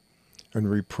AI and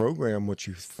reprogram what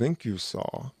you think you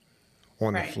saw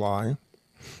on the Right. fly,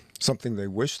 something they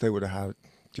wish they would have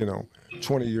had,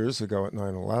 20 years ago at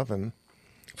 9/11.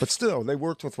 But still, they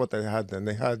worked with what they had then.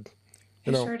 They had,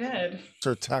 They sure did.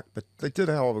 their tech, but they did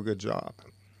a hell of a good job.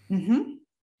 Mhm.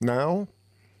 Now,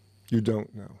 you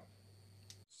don't know.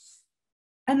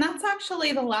 And that's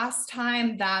actually the last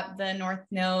time that the North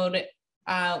Node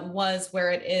was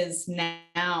where it is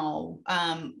now,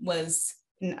 was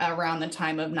around the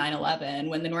time of 9/11.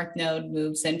 When the North Node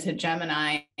moves into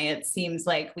Gemini, it seems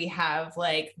like we have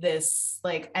like this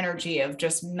like energy of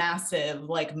just massive,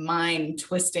 like mind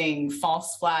twisting,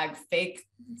 false flag, fake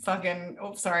fucking,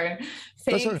 oh, sorry,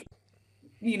 That's fake,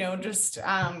 okay. just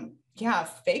yeah,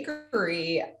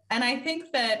 fakery. And I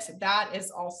think that that is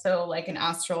also like an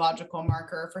astrological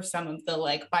marker for some of the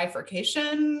like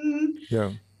bifurcation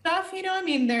Yeah. stuff. I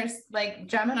mean, there's like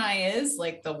Gemini is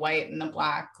like the white and the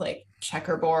black, like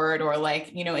checkerboard, or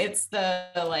like, it's the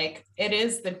like, it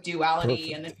is the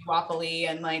duality and the Perfect. duopoly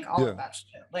and like all Yeah. of that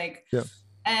shit. Like, Yeah.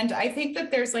 and I think that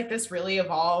there's like this really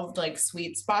evolved like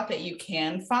sweet spot that you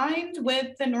can find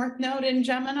with the North Node in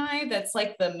Gemini. That's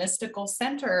like the mystical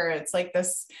center. It's like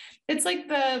this, it's like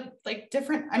the like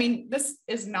different. I mean, this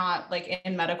is not like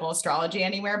in medical astrology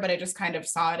anywhere, but I just kind of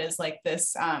saw it as like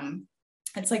this.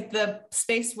 It's like the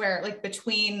space where like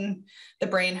between the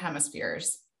brain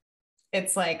hemispheres,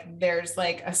 it's like there's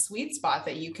like a sweet spot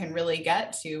that you can really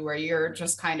get to where you're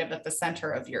just kind of at the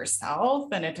center of yourself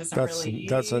and it doesn't That's really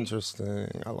interesting.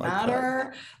 I like that.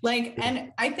 matter. Like, Yeah.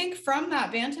 and I think from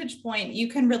that vantage point, you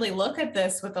can really look at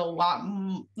this with a lot,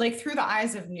 like through the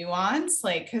eyes of nuance,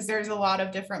 like, because there's a lot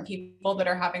of different people that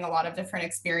are having a lot of different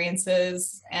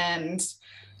experiences. And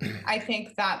I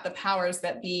think that the powers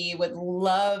that be would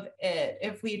love it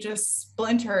if we just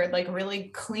splintered like really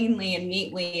cleanly and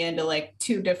neatly into like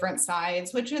two different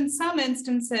sides, which in some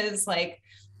instances, like,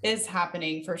 is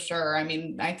happening for sure. I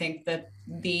mean, I think that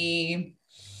the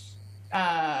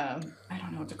I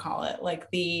don't know what to call it, like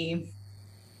the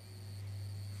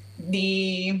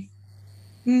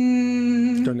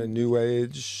Mm, Kind of new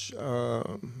age.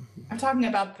 I'm talking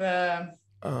about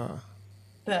Uh,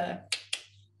 the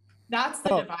that's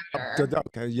the oh, divider.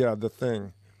 okay, yeah, the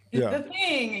thing. Yeah, The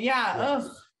thing, yeah. yeah,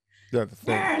 Ugh. yeah, the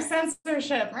thing.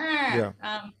 Censorship. Yeah.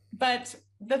 But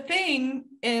the thing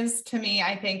is, to me,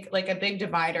 I think like a big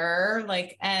divider,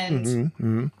 like, and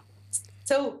Mm-hmm.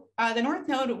 so the North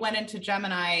Node went into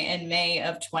Gemini in May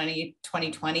of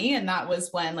 2020, and that was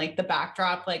when like the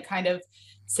backdrop like kind of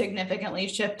significantly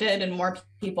shifted and more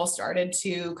people started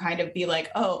to kind of be like,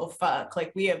 oh fuck,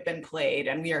 like we have been played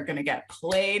and we are going to get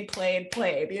played,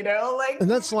 you know, like And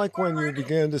that's like when you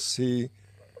began to see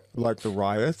like the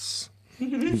riots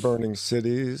and burning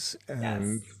cities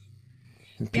and, yes.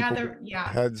 Yeah, people with yeah.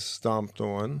 heads stomped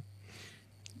on.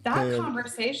 That And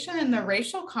conversation, the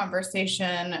racial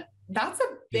conversation, that's a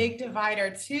yeah, big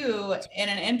divider too, in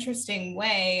an interesting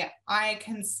way. I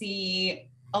can see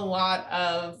a lot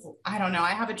of, I don't know,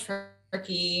 I have a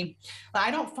tricky,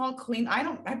 I don't fall clean. I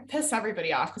piss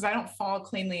everybody off because I don't fall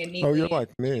cleanly and oh, you're neatly.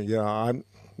 like me. Yeah, I'm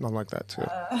like that too.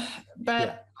 Yeah.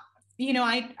 But you know,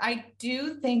 I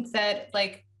do think that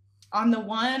like on the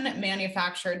one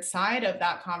manufactured side of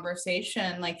that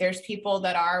conversation, like there's people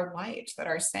that are white that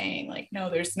are saying like, no,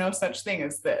 there's no such thing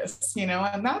as this, you know,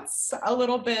 and that's a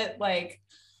little bit like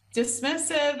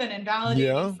dismissive and invalidating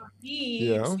Yeah. for me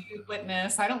Yeah. to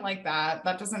witness. I don't like that.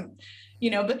 That doesn't, you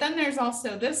know, but then there's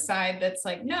also this side that's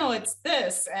like, no, it's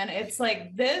this. And it's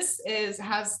like,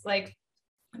 has like,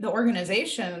 the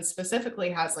organization specifically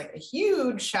has like a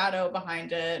huge shadow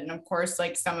behind it. And of course,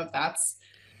 like some of that's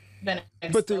been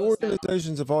But the exposed now.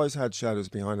 organizations have always had shadows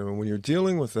behind them. And when you're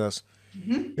dealing with this,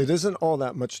 Mm-hmm. it isn't all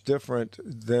that much different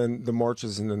than the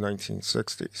marches in the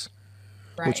 1960s,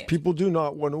 which Right. people do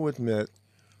not want to admit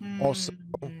also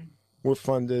Mm-hmm. were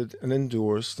funded and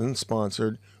endorsed and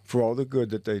sponsored for all the good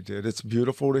that they did. It's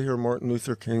beautiful to hear Martin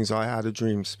Luther King's I Had a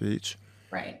Dream speech.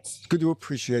 Right. It's good to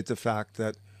appreciate the fact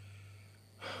that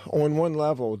on one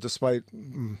level, despite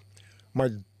my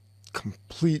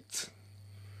complete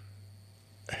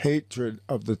hatred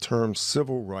of the term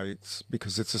civil rights,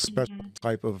 because it's a special Mm-hmm.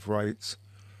 type of rights,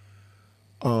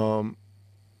 Yeah.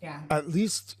 at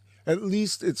least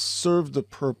it served the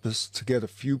purpose to get a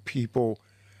few people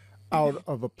out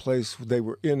of a place they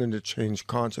were in and to change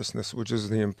consciousness, which is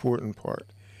the important part.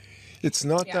 It's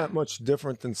not Yeah. that much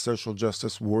different than social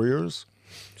justice warriors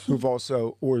who've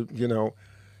also, or, you know,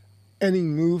 any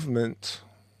movement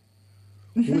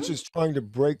which Mm-hmm. is trying to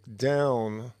break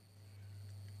down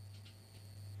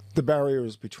the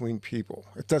barriers between people.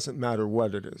 It doesn't matter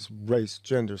what it is, race,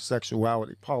 gender,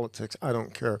 sexuality, politics, I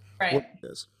don't care what Right. it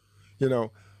is. You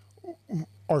know,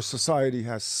 our society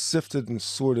has sifted and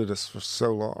sorted us for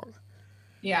so long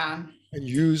Yeah. and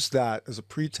used that as a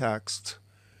pretext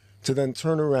to then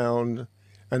turn around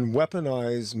and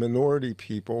weaponize minority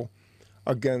people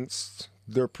against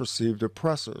their perceived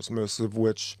oppressors, most of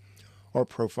which are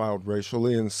profiled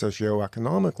racially and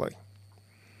socioeconomically.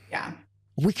 Yeah.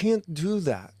 We can't do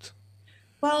that.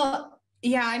 Well,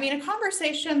 yeah, I mean, a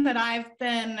conversation that I've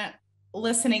been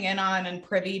listening in on and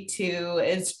privy to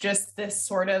is just this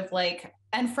sort of like,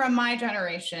 and from my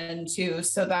generation too.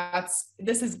 So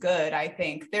this is good, I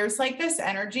think. There's like this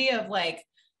energy of like,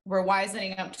 we're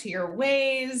wisening up to your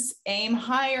ways, aim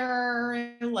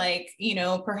higher, like, you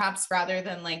know, perhaps rather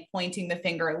than like pointing the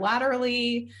finger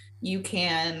laterally, you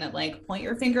can like point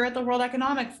your finger at the World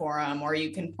Economic Forum, or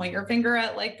you can point your finger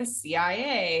at like the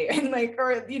CIA and like,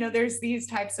 or, you know, there's these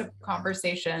types of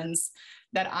conversations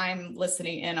that I'm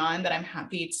listening in on that I'm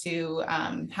happy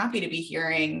to be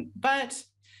hearing. But,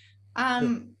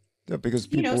 Yeah, yeah, because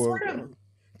you know, people sort of, are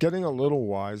getting a little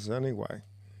wise anyway.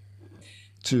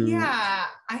 To, yeah,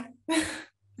 I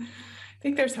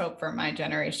think there's hope for my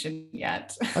generation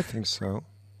yet. I think so.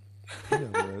 Yeah,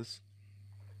 there is.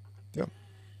 Yeah.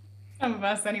 Some of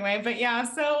us anyway, but yeah,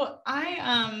 so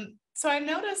I'm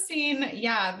noticing,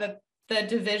 yeah, the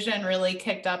division really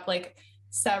kicked up like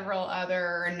several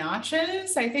other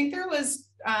notches. I think there was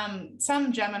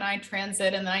some Gemini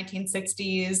transit in the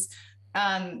 1960s.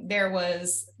 There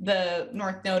was the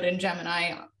North Node in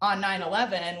Gemini on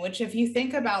 9/11, which if you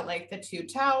think about like the two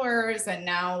towers, and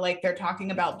now like they're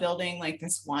talking about building like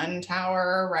this one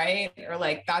tower, right? Or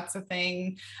like that's a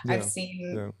thing I've Yeah.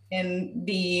 seen Yeah. in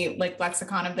the like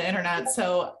lexicon of the internet.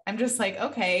 So I'm just like,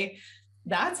 okay,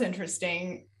 that's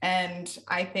interesting. And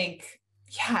I think,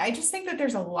 yeah, I just think that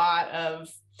there's a lot of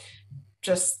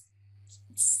just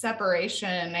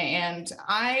separation. And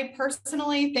I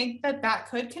personally think that that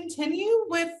could continue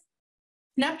with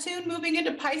Neptune moving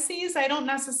into Pisces. I don't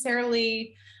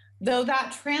necessarily though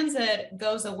that transit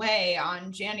goes away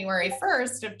on January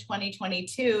 1st of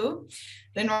 2022,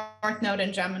 the North Node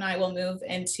in Gemini will move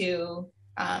into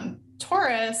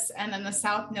Taurus, and then the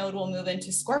South Node will move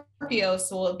into Scorpio.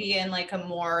 So we'll be in like a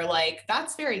more like,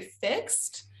 that's very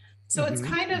fixed. So it's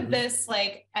kind of this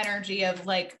like energy of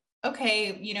like,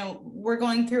 okay, you know, we're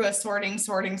going through a sorting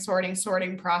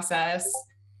process.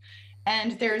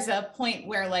 And there's a point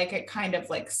where like it kind of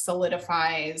like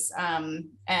solidifies,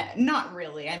 not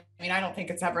really. I mean, I don't think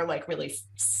it's ever like really,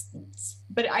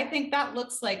 but I think that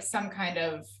looks like some kind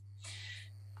of.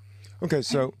 Okay,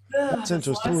 so that's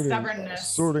interesting.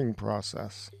 Sorting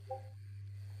process.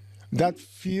 That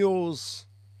feels,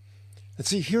 let's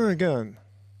see, here again,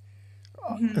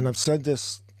 and I've said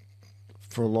this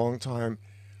for a long time,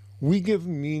 we give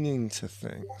meaning to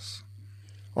things.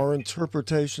 Our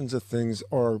interpretations of things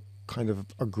are kind of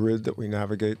a grid that we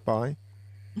navigate by.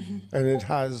 And it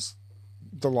has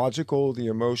the logical, the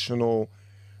emotional,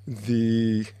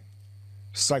 the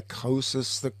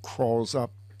psychosis that crawls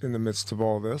up in the midst of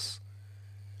all this.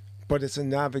 But it's a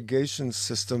navigation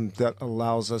system that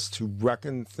allows us to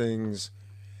reckon things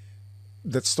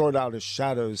that start out as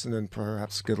shadows and then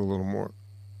perhaps get a little more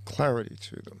clarity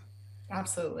to them.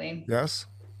 Absolutely. Yes?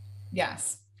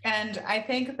 Yes. And I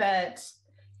think that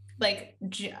like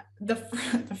the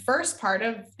first part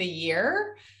of the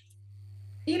year,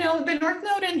 you know, the North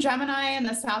Node in Gemini and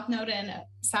the South Node in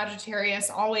Sagittarius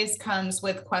always comes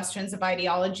with questions of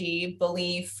ideology,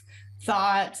 belief,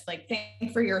 thought, like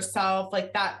think for yourself,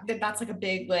 like that's like a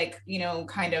big, like, you know,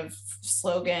 kind of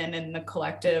slogan in the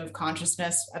collective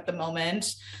consciousness at the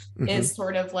moment is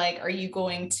sort of like, are you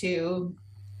going to,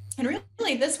 and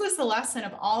really this was the lesson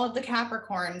of all of the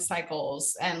Capricorn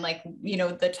cycles and like, you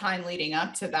know, the time leading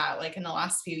up to that, like in the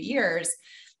last few years,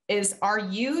 is are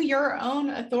you your own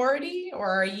authority,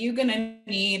 or are you going to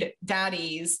need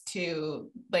daddies to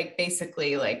like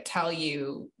basically like tell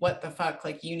you what the fuck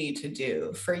like you need to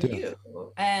do for you?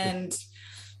 And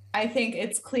I think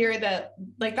it's clear that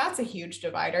like that's a huge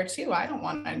divider too. I don't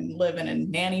want to live in a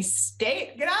nanny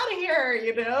state. Get out of here,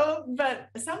 you know? But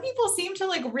some people seem to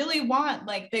like really want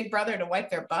like Big Brother to wipe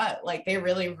their butt. Like they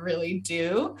really, really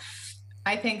do.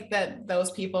 I think that those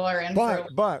people are in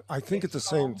but I think at the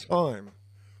same time,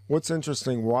 what's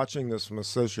interesting watching this from a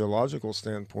sociological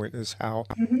standpoint is how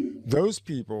those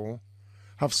people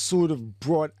have sort of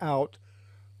brought out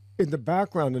in the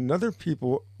background another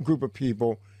group of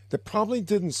people that probably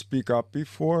didn't speak up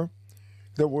before,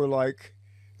 that were like,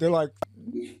 they're like,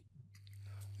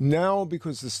 now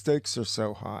because the stakes are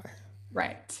so high.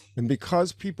 Right. And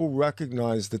because people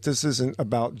recognize that this isn't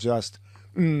about just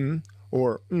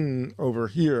or over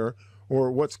here, or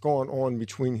what's going on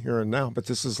between here and now, but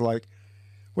this is like,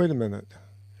 wait a minute,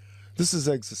 this is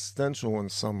existential on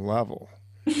some level.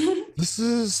 This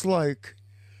is like,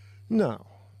 no,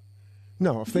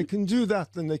 if they can do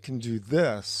that, then they can do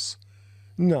this.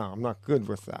 No, I'm not good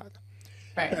with that.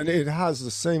 Right. And it has the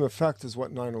same effect as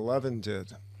what 9/11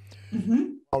 did.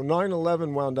 How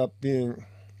 9/11 wound up being,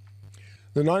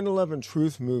 the 9/11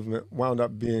 truth movement wound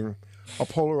up being a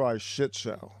polarized shit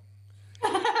show.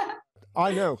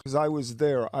 I know, because I was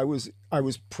there. I was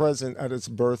present at its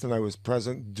birth, and I was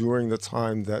present during the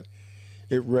time that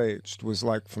it raged. Was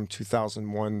like from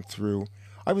 2001 through,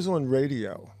 I was on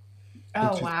radio.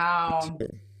 Oh, wow.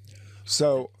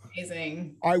 So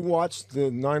amazing. I watched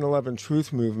the 9/11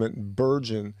 truth movement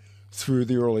burgeon through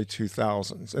the early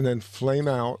 2000s and then flame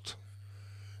out,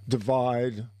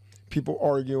 divide, people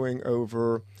arguing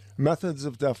over methods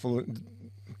of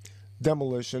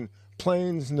demolition,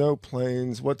 planes, no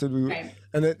planes, what did we, right.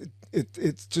 And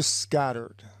it just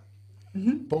scattered.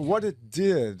 But what it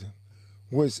did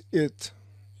was it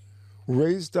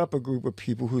raised up a group of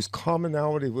people whose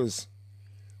commonality was,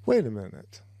 wait a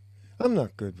minute, I'm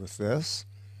not good with this.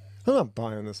 I'm not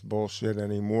buying this bullshit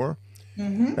anymore.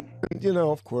 And, you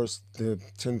know, of course, the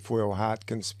tinfoil hat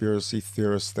conspiracy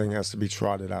theorist thing has to be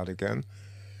trotted out again.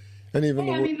 And even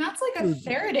I mean, that's like a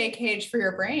Faraday cage for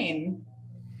your brain.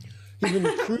 Even the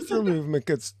truther movement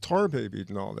gets tar babied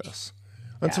and all this.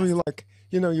 Until you're like,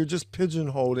 you know, you're just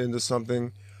pigeonholed into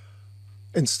something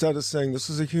instead of saying this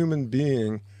is a human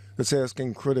being that's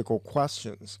asking critical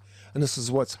questions. And this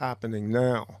is what's happening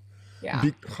now. Yeah.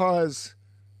 Because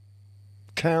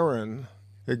Karen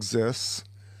exists,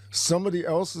 somebody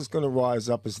else is going to rise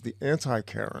up as the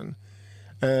anti-Karen.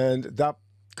 And that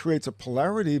creates a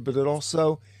polarity, but it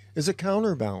also is a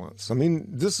counterbalance. I mean,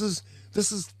 this is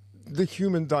the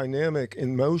human dynamic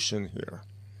in motion here.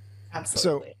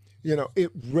 Absolutely. So, you know,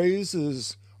 it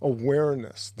raises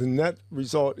awareness. The net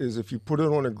result is if you put it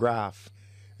on a graph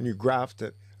and you graphed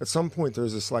it, at some point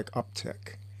there's this like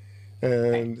uptick.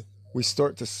 And we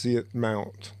start to see it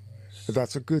mount.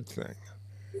 That's a good thing.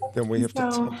 Then we have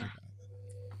to So, temper that.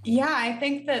 yeah, I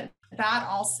think that that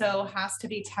also has to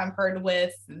be tempered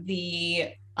with the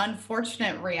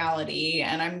unfortunate reality.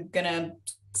 And I'm going to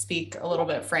speak a little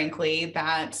bit frankly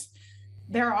that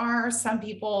there are some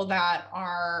people that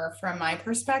are, from my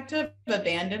perspective,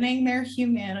 abandoning their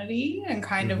humanity and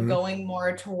kind of going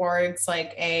more towards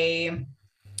like a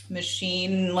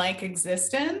machine like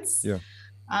existence. Yeah.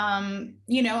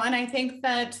 You know, and I think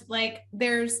that like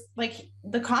there's like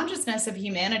the consciousness of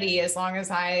humanity, as long as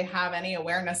I have any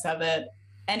awareness of it,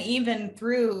 and even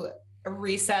through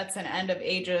resets and end of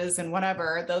ages and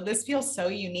whatever, though this feels so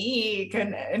unique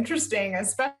and interesting and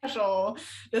special,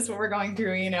 this what we're going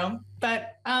through, you know.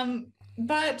 But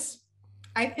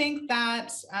I think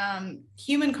that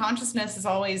human consciousness is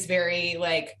always very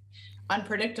like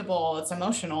unpredictable, it's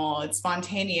emotional, it's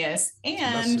spontaneous.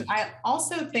 And I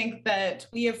also think that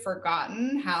we have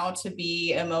forgotten how to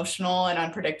be emotional and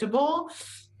unpredictable.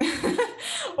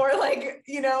 Or like,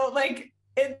 you know, like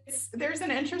there's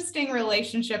an interesting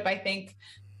relationship, I think,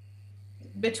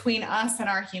 between us and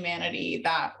our humanity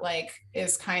that like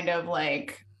is kind of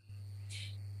like,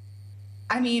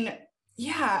 I mean,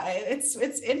 yeah, it's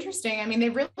interesting. I mean,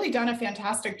 they've really done a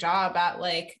fantastic job at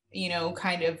like, you know,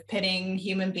 kind of pitting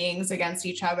human beings against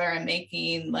each other and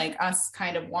making like us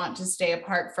kind of want to stay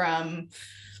apart from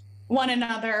one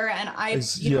another. And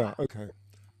Okay.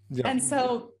 Yeah. And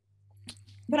so,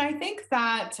 but I think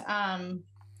that,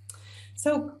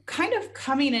 so kind of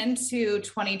coming into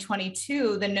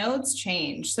 2022, the nodes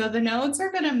change. So the nodes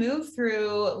are going to move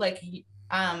through like,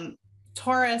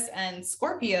 Taurus and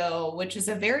Scorpio, which is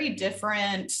a very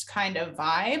different kind of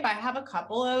vibe. I have a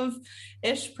couple of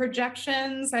ish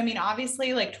projections. I mean,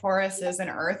 obviously, like Taurus is an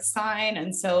earth sign.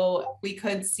 And so we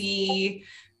could see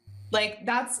like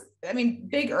that's, I mean,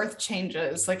 big earth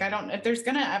changes. Like, I don't know if there's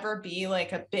going to ever be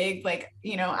like a big, like,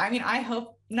 you know, I mean, I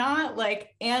hope not.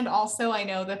 Like, and also I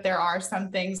know that there are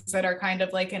some things that are kind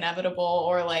of like inevitable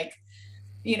or like,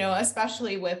 you know,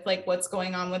 especially with like what's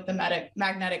going on with the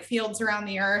magnetic fields around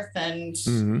the earth. And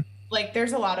like,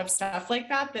 there's a lot of stuff like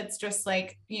that. That's just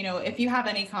like, you know, if you have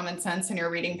any common sense in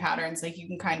your reading patterns, like you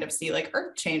can kind of see like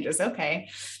earth changes. Okay.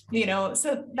 You know,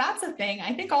 so that's a thing.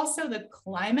 I think also the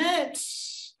climate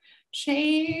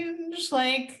change,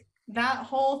 like that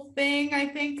whole thing, I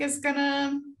think is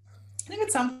gonna, I think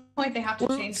at some point they have to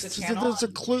change the channel. There's a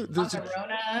clue. There's the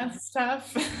Rona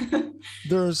stuff.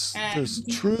 There's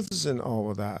truths in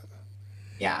all of that.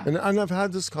 Yeah. And I've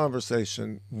had this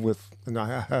conversation with, and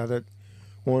I had it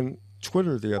on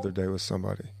Twitter the other day with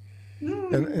somebody.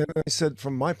 And I said,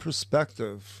 from my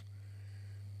perspective,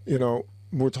 you know,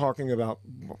 we're talking about,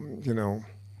 you know,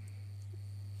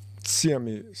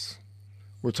 CMEs.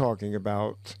 We're talking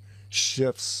about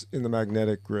shifts in the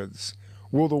magnetic grids.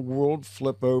 Will the world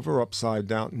flip over upside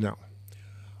down? No.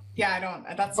 Yeah, I don't.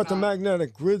 That's but not... the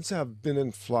magnetic grids have been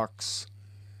in flux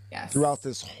throughout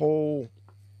this whole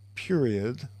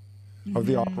period of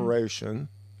the operation.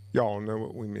 Y'all know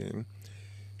what we mean.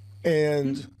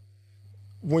 And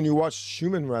when you watch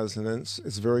human resonance,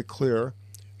 it's very clear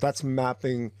that's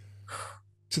mapping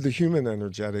to the human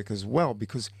energetic as well,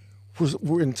 because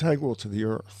we're integral to the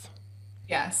earth.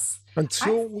 Yes.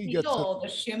 Until we get to the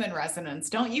Schumann resonance,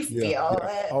 don't you feel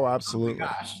it? Oh, absolutely. Oh my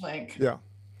gosh, like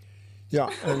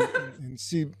and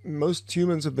see, most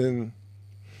humans have been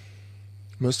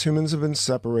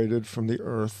separated from the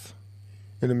earth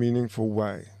in a meaningful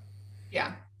way.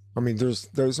 Yeah. I mean, there's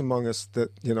those among us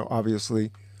that, you know,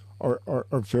 obviously are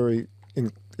very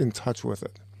in touch with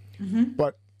it.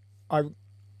 But I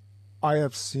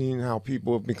have seen how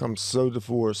people have become so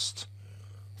divorced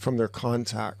from their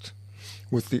contact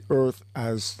with the earth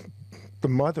as the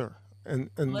mother, and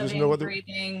living, there's no other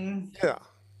breathing,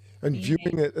 and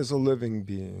viewing it as a living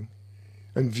being,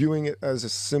 and viewing it as a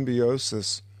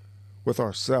symbiosis with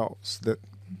ourselves, that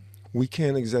we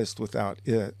can't exist without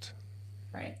it.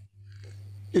 Right.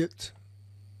 It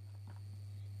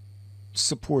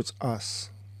supports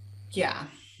us. Yeah.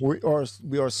 We are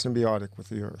symbiotic with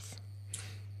the earth,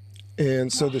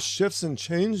 and so the shifts and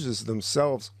changes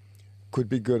themselves could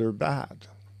be good or bad.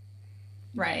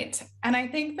 Right. And I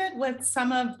think that with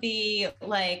some of the,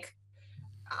 like,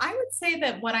 I would say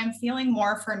that what I'm feeling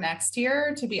more for next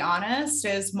year, to be honest,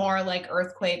 is more like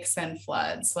earthquakes and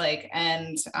floods, like,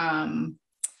 and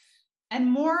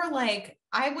more like,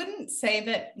 I wouldn't say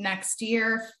that next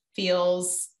year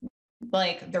feels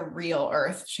like the real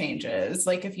earth changes,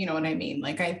 like, if you know what I mean.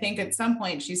 Like, I think at some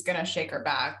point she's going to shake her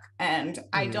back. And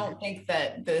I don't think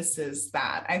that this is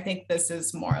that. I think this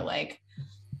is more like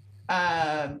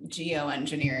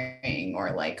geoengineering,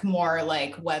 or like more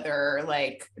like weather,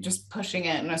 like just pushing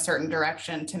it in a certain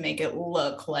direction to make it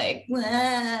look like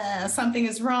something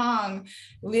is wrong.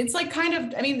 It's like kind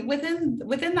of, I mean, within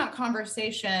that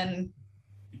conversation,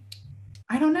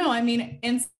 I don't know. I mean,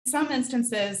 in some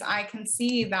instances, I can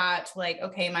see that, like,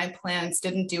 okay, my plants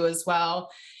didn't do as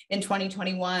well in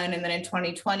 2021. And then in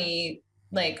 2020,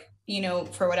 like,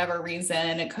 for whatever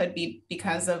reason, it could be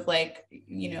because of like,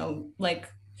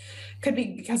 could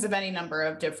be because of any number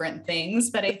of different things.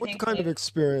 But I We've think, kind of like,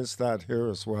 experienced that here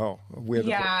as well. We had a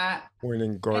very yeah.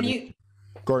 disappointing And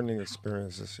gardening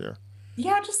experience this year.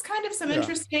 yeah, just kind of some Yeah.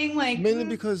 interesting, like, Mainly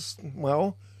because,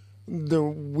 well,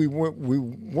 we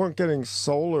weren't getting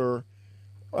solar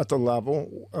at the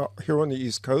level here on the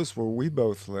East Coast where we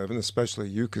both live, and especially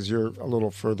you because you're a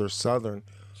little further southern.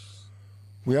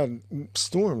 We had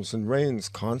storms and rains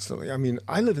constantly. I mean,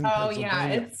 I live in oh yeah,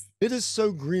 Pennsylvania. It is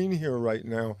so green here right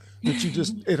now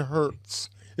that it hurts.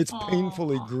 It's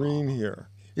painfully oh, green here.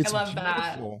 I It's love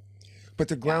that. beautiful, but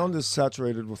the Yeah, ground is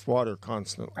saturated with water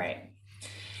constantly. right.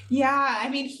 Yeah, I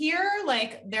mean, here,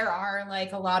 like, there are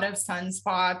like a lot of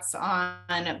sunspots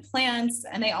on plants,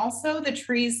 and the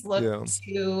trees look Yeah.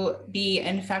 to be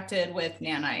infected with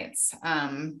nanites.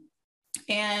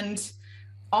 And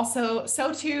also,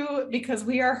 so too, because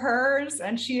we are hers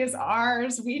and she is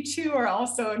ours, we too are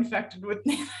also infected with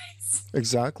nanites.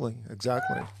 Exactly,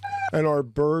 exactly. And our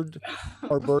bird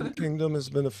kingdom has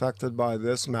been affected by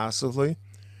this massively.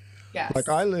 Like Yes.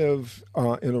 I live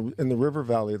in the river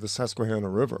valley of the Susquehanna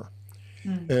River,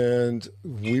 Mm. and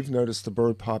we've noticed the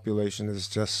bird population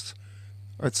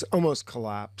it's almost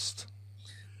collapsed.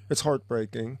 It's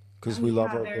heartbreaking because Oh we love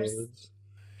yeah, our birds.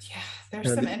 there's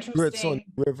And some the egrets on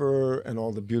interesting. the river and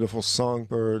all the beautiful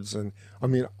songbirds. And I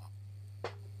mean,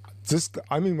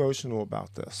 I'm emotional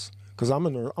about this because I'm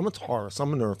a Taurus.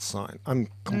 I'm an earth sign. I'm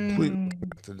completely Mm.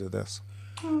 connected to this.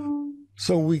 Oh,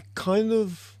 So we kind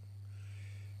of,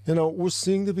 we're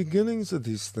seeing the beginnings of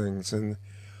these things. And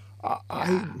I,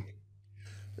 I,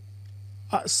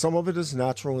 yeah. some of it is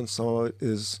natural and some of it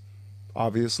is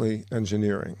obviously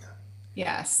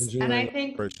Yes.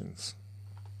 engineering operations.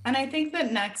 And I think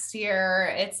that next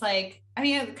year it's like, I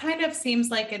mean, it kind of seems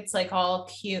like it's like all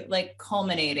cute, like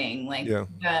culminating, like Yeah.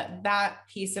 that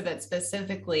piece of it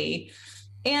specifically.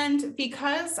 And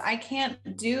because I can't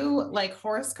do like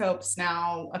horoscopes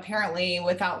now, apparently,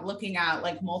 without looking at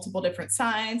like multiple different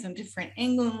sides and different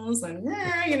angles and,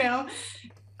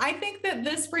 I think that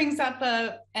this brings up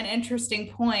an interesting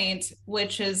point,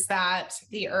 which is that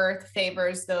the earth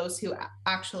favors those who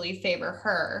actually favor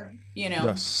her,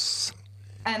 Yes.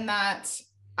 and that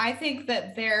I think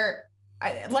that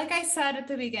like I said at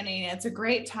the beginning, it's a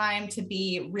great time to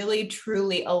be really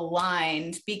truly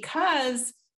aligned,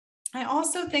 because I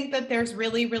also think that there's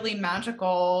really, really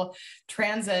magical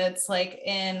transits. Like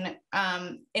in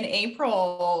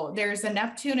April, there's a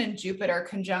Neptune and Jupiter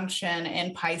conjunction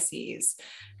in Pisces.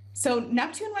 So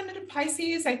Neptune went into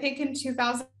Pisces, I think, in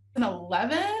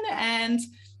 2011, and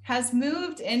has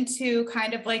moved into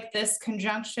kind of like this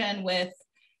conjunction with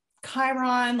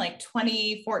Chiron, like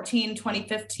 2014,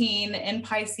 2015 in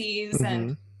Pisces. And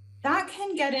Hmm. that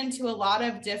can get into a lot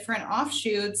of different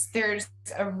offshoots. There's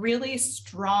a really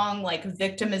strong like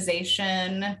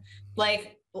victimization,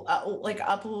 like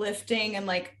uplifting and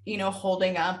like,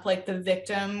 holding up like the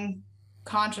victim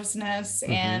consciousness,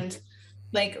 Hmm. and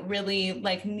like really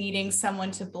like needing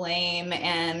someone to blame,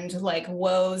 and like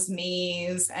woes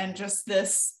me's, and just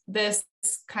this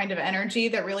kind of energy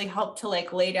that really helped to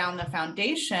like lay down the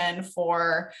foundation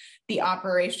for the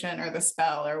operation or the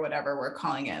spell or whatever we're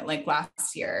calling it, like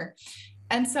last year.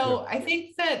 And Yeah. so I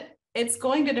think that it's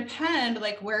going to depend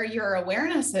like where your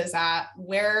awareness is at,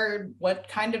 what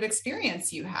kind of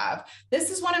experience you have.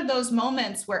 This is one of those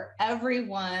moments where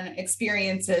everyone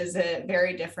experiences it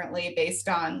very differently based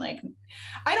on like,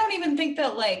 I don't even think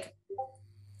that like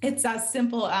it's as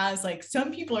simple as like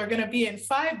some people are going to be in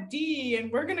 5D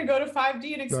and we're going to go to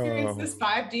 5D and experience No. this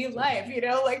 5D life,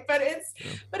 like, Yeah.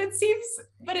 but it seems,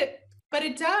 but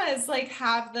it does like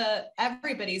have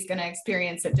everybody's going to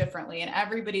experience it differently, and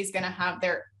everybody's going to have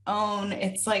their own.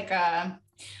 It's like, I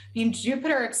mean,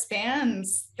 Jupiter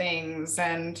expands things,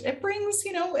 and it brings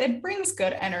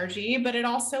good energy, but it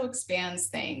also expands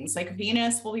things. Like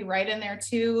Venus will be right in there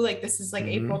too. Like this is like Hmm.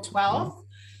 April 12th.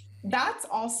 That's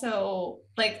also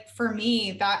like, for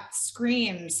me, that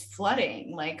screams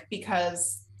flooding, like,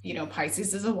 because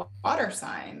Pisces is a water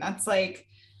sign. That's like,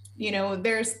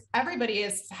 everybody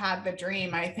has had the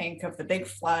dream, I think, of the big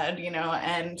flood,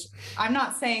 and I'm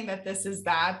not saying that this is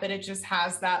that, but it just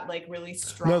has that like really No,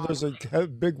 strong. there's a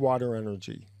big water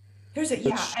energy, There's a,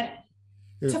 yeah, which and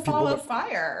There's to people follow that,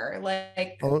 fire,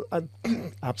 like, oh,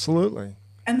 absolutely.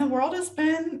 and the world has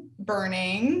been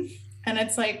burning, and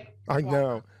it's like, I wow.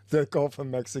 know the Gulf of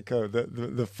Mexico,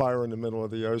 the fire in the middle of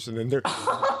the ocean, and they're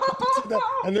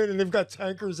and then they've got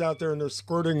tankers out there and they're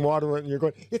squirting water, and you're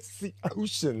going, it's the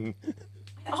ocean.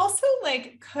 Also,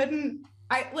 like,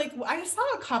 I saw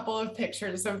a couple of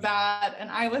pictures of that, and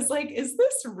I was like, is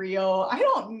this real? I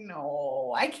don't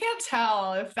know. I can't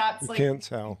tell if that's You like, can't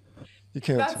tell. You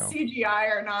can't that's tell.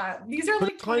 CGI or not. These are But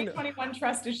like it kind of, 2021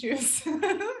 trust issues.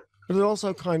 but it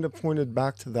also kind of pointed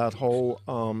back to that whole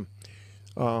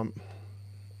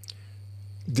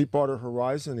Deepwater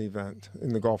Horizon event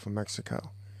in the Gulf of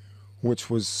Mexico, which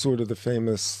was sort of the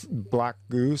famous Black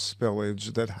Goose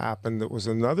spillage that happened. That was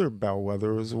another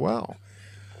bellwether as well.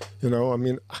 You know, I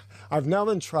mean, I've now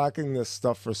been tracking this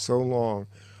stuff for so long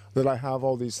that I have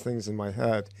all these things in my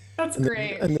head. That's And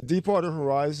great. and the Deepwater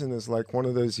Horizon is like one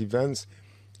of those events.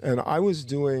 And I was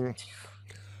doing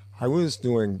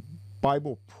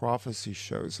Bible prophecy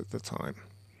shows at the time.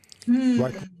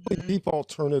 Like really deep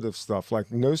alternative stuff,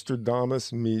 like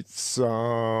Nostradamus meets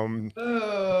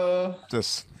Oh,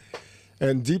 this.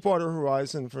 And Deepwater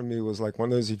Horizon for me was like one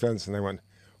of those events, and I went,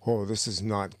 "Oh, this is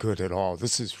not good at all.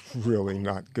 This is really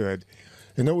not good."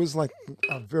 And it was like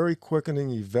a very quickening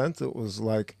event. It was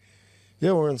like,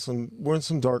 "Yeah, we're in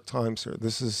some dark times here.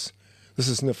 This is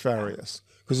nefarious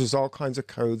because there's all kinds of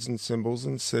codes and symbols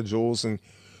and sigils and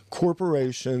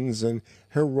corporations and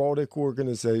heraldic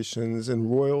organizations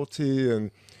and royalty and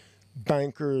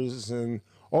bankers and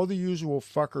all the usual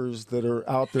fuckers that are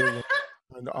out there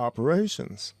running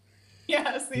operations."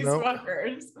 yes, these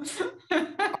fuckers.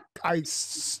 I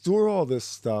store all this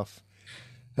stuff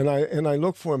and I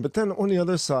look for them. But then on the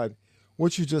other side,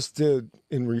 what you just did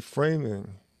in reframing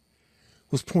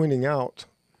was pointing out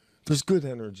there's good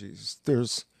energies,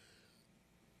 there's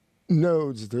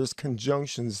nodes, there's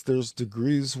conjunctions, there's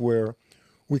degrees where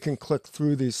we can click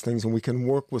through these things and we can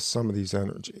work with some of these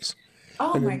energies.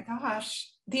 Oh And my gosh.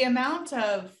 The amount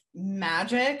of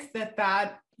magic that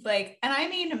like, and I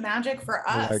mean magic for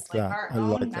I us, like like that. our I own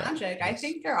like that. magic. I Yes.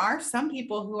 think there are some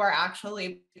people who are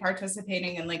actually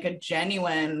participating in like a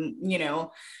genuine,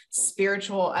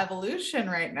 spiritual evolution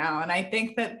right now. And I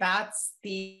think that that's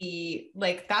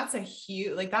that's a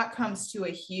huge, like that comes to a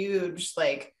huge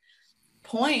like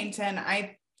point. And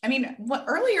I mean,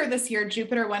 earlier this year,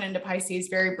 Jupiter went into Pisces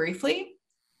very briefly.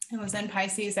 It was in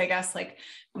Pisces, I guess, like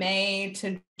May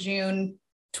to June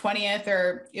 20th,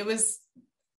 or it was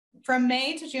from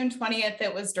May to June 20th,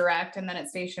 it was direct. And then it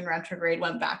stationed retrograde,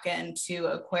 went back into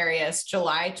Aquarius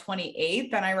July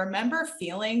 28th. And I remember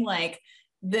feeling like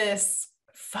this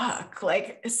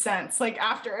sense, like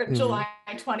after July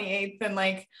 28th, and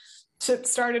like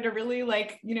started to really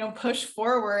push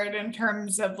forward in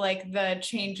terms of like the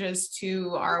changes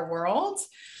to our world.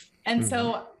 And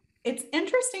so it's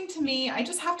interesting to me. I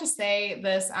just have to say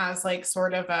this as like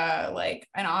sort of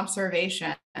an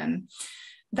observation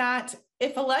that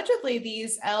if allegedly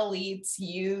these elites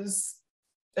use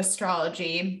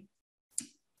astrology,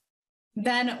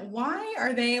 then why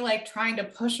are they like trying to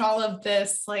push all of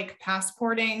this like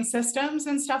passporting systems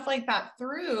and stuff like that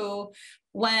through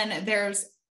when there's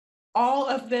all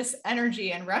of this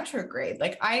energy in retrograde?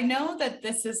 Like, I know that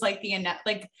this is like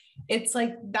it's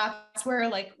like, that's where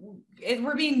like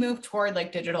we're being moved toward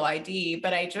like digital ID,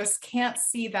 but I just can't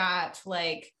see that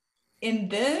like in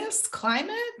this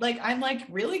climate. Like, I'm like,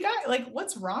 really, guys, like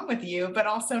what's wrong with you? But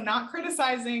also not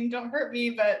criticizing, don't hurt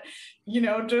me, but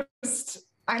just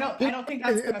I don't think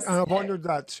that's gonna stick. I've wondered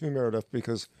that too, Meredith,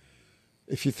 because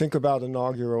if you think about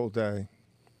inaugural day,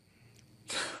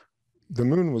 the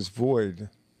moon was void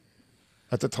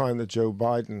at the time that Joe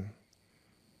Biden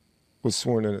was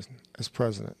sworn in as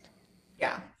president.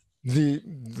 Yeah. The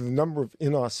number of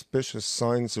inauspicious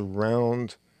signs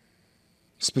around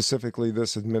specifically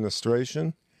this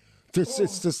administration, it's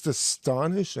just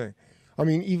astonishing. I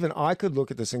mean, even I could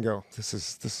look at this and go, this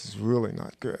is really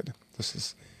not good.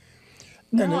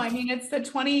 No, I mean, it's the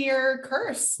 20-year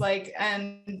curse, like,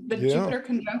 and the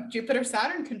Jupiter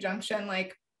Saturn conjunction.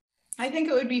 Like, I think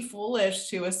it would be foolish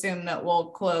to assume that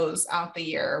we'll close out the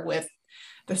year with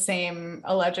the same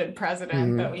alleged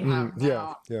president that we have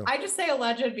now. Yeah. I just say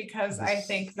alleged because I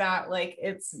think that like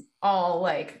it's all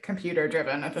like computer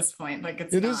driven at this point. Like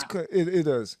it is.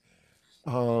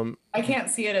 I can't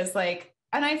see it as like,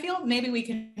 and I feel maybe we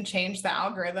can change the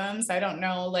algorithms. I don't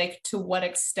know like to what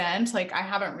extent. Like I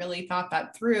haven't really thought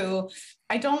that through.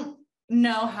 I don't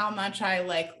know how much I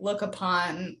like look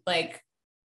upon like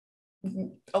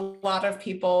a lot of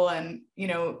people, and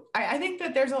I think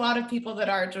that there's a lot of people that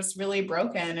are just really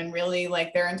broken and really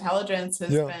like their intelligence has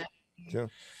been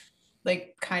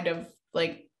like kind of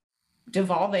like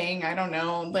devolving. I don't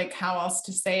know like how else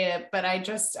to say it, but I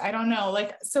don't know.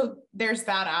 Like, so there's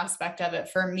that aspect of it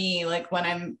for me. Like when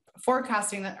I'm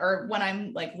forecasting that, or when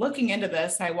I'm like looking into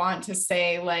this, I want to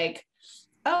say like,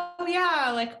 oh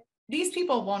yeah, like these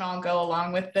people won't all go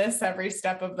along with this every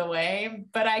step of the way,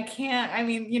 but I can't, I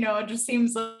mean, it just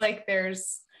seems like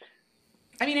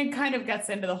it kind of gets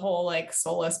into the whole like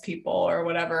soulless people or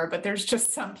whatever, but there's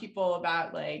just some people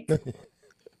about like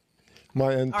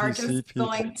my are NPC just people.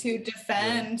 going to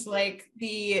defend like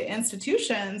the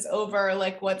institutions over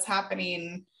like what's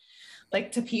happening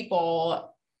like to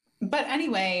people. But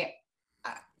anyway,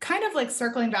 kind of like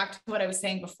circling back to what I was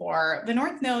saying before, the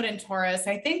North Node in Taurus,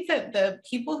 I think that the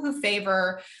people who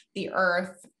favor the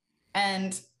Earth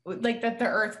and like that the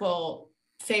Earth will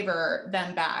favor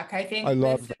them back. I think I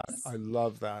love that. I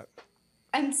love that.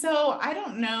 And so I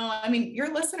don't know. I mean,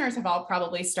 your listeners have all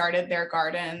probably started their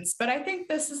gardens, but I think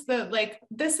this is like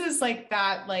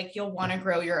that, like you'll want to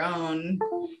grow your own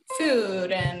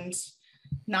food and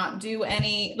not do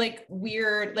any like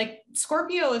weird, like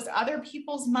Scorpio is other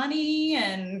people's money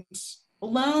and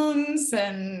loans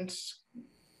and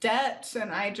debt.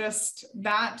 And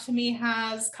that to me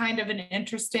has kind of an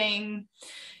interesting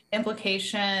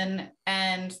implication.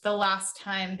 And the last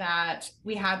time that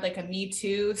we had like a Me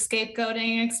Too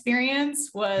scapegoating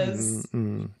experience was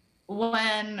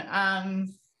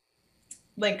when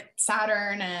like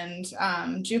Saturn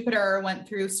and Jupiter went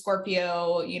through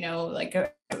Scorpio, like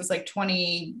it was like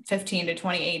 2015 to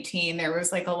 2018. There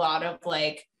was like a lot of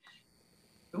like,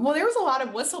 there was a lot of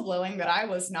whistleblowing that I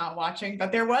was not watching,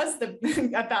 but there was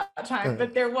at that time,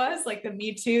 but there was like the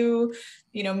Me Too,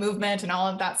 movement and all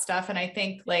of that stuff. And I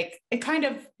think like it kind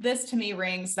of, this to me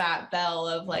rings that bell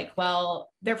of like,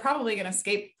 well, they're probably going to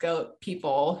scapegoat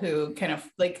people who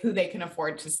who they can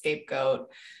afford to scapegoat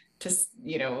to,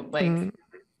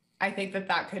 I think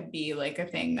that could be like a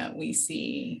thing that we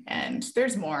see, and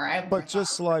there's more. I have more thoughts,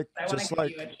 just but I want to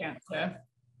give you a chance to.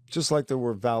 Just like there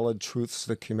were valid truths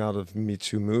that came out of the Me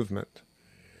Too movement,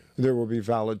 there will be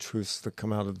valid truths that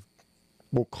come out of,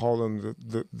 we'll call them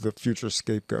the future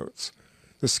scapegoats,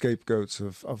 the scapegoats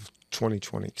of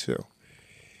 2022.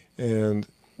 And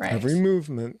every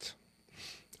movement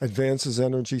advances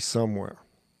energy somewhere.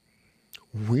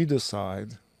 We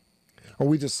decide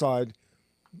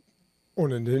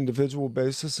on an individual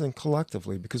basis and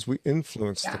collectively, because we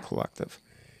influence the collective.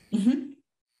 Mm-hmm.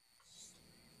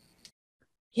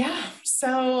 Yeah.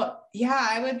 So,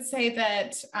 I would say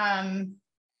that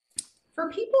for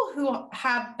people who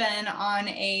have been on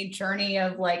a journey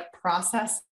of like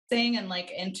processing and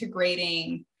like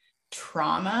integrating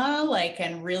trauma, like,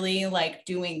 and really like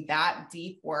doing that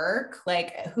deep work,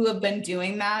 like who have been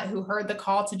doing that, who heard the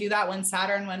call to do that when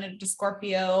Saturn went into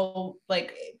Scorpio,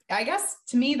 like, I guess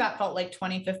to me that felt like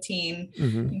 2015,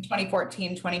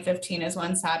 2014, 2015 is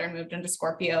when Saturn moved into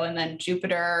Scorpio, and then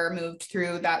Jupiter moved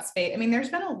through that space. I mean, there's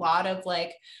been a lot of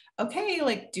like, okay,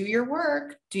 like do your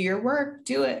work, do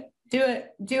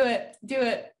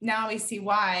it. Now we see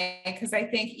why. Because I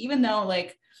think even though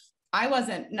like I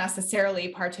wasn't necessarily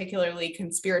particularly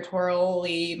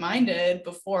conspiratorially minded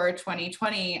before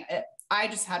 2020, I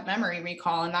just had memory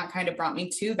recall, and that kind of brought me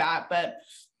to that. But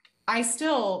I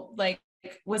still like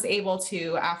was able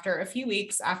to, after a few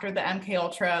weeks after the MK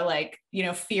Ultra, like,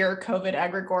 fear COVID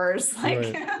egregores,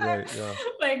 like,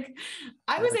 like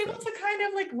I was able to kind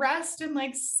of like rest and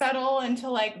like settle into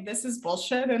like, this is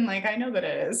bullshit. And like, I know that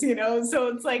it is, so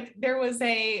it's like, there was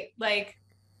a, like,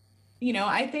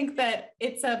 I think that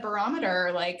it's a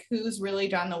barometer, like who's really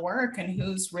done the work and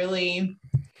who's really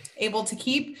able to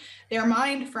keep their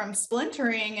mind from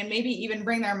splintering and maybe even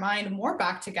bring their mind more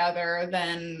back together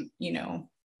than,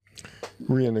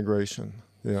 reintegration.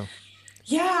 Yeah.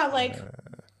 Yeah. Like,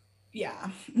 yeah.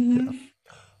 Mm-hmm.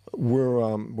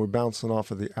 We're bouncing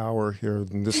off of the hour here.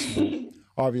 And this will,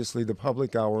 obviously the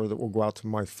public hour that will go out to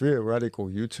my theoretical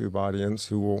YouTube audience,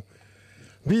 who will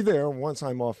be there once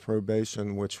I'm off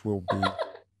probation, which will be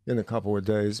in a couple of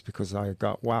days, because I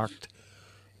got whacked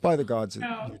by the gods at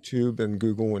YouTube and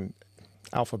Google and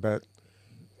Alphabet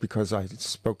because I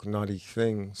spoke naughty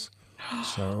things.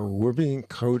 So we're being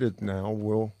coded now.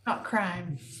 We'll not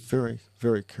crime. Very,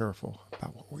 very careful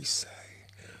about what we say.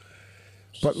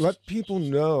 But let people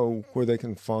know where they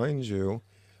can find you,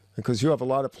 because you have a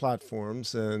lot of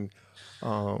platforms, and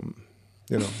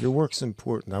your work's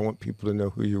important. I want people to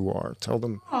know who you are. Tell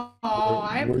them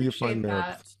where you find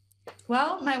Meredith.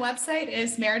 Well, my website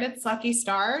is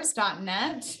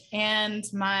meredithsluckystars.net, and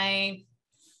I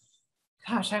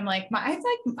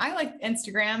like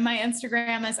Instagram. My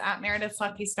Instagram is at Meredith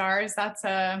Lucky Stars. That's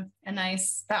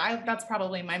that's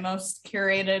probably my most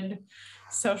curated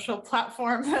social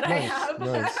platform that I have.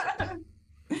 Nice.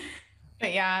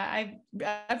 But yeah,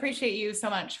 I appreciate you so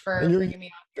much for And bringing me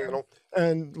on here. channel.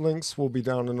 And links will be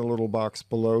down in a little box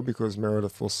below because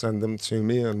Meredith will send them to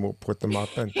me and we'll put them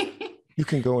up and you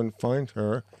can go and find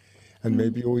her and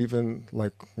maybe you'll even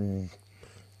like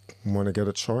want to get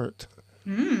a chart.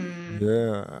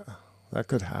 Yeah, that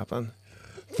could happen.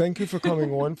 Thank you for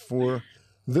coming on for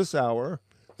this hour.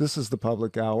 This is the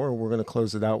public hour. We're going to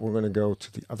close it out. We're going to go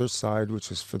to the other side,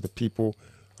 which is for the people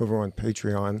over on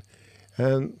Patreon.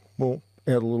 And we'll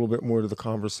add a little bit more to the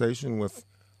conversation with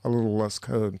a little less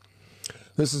code.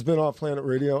 This has been OffPlanet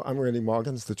Radio. I'm Randy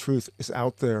Maugans. The truth is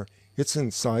out there. It's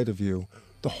inside of you.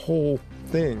 The whole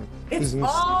thing is inside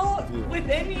all of you.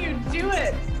 within you. Do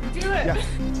it. Do it. Yeah.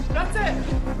 That's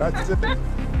it. That's it.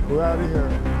 We're out of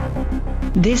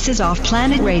here. This is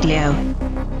OffPlanet Radio.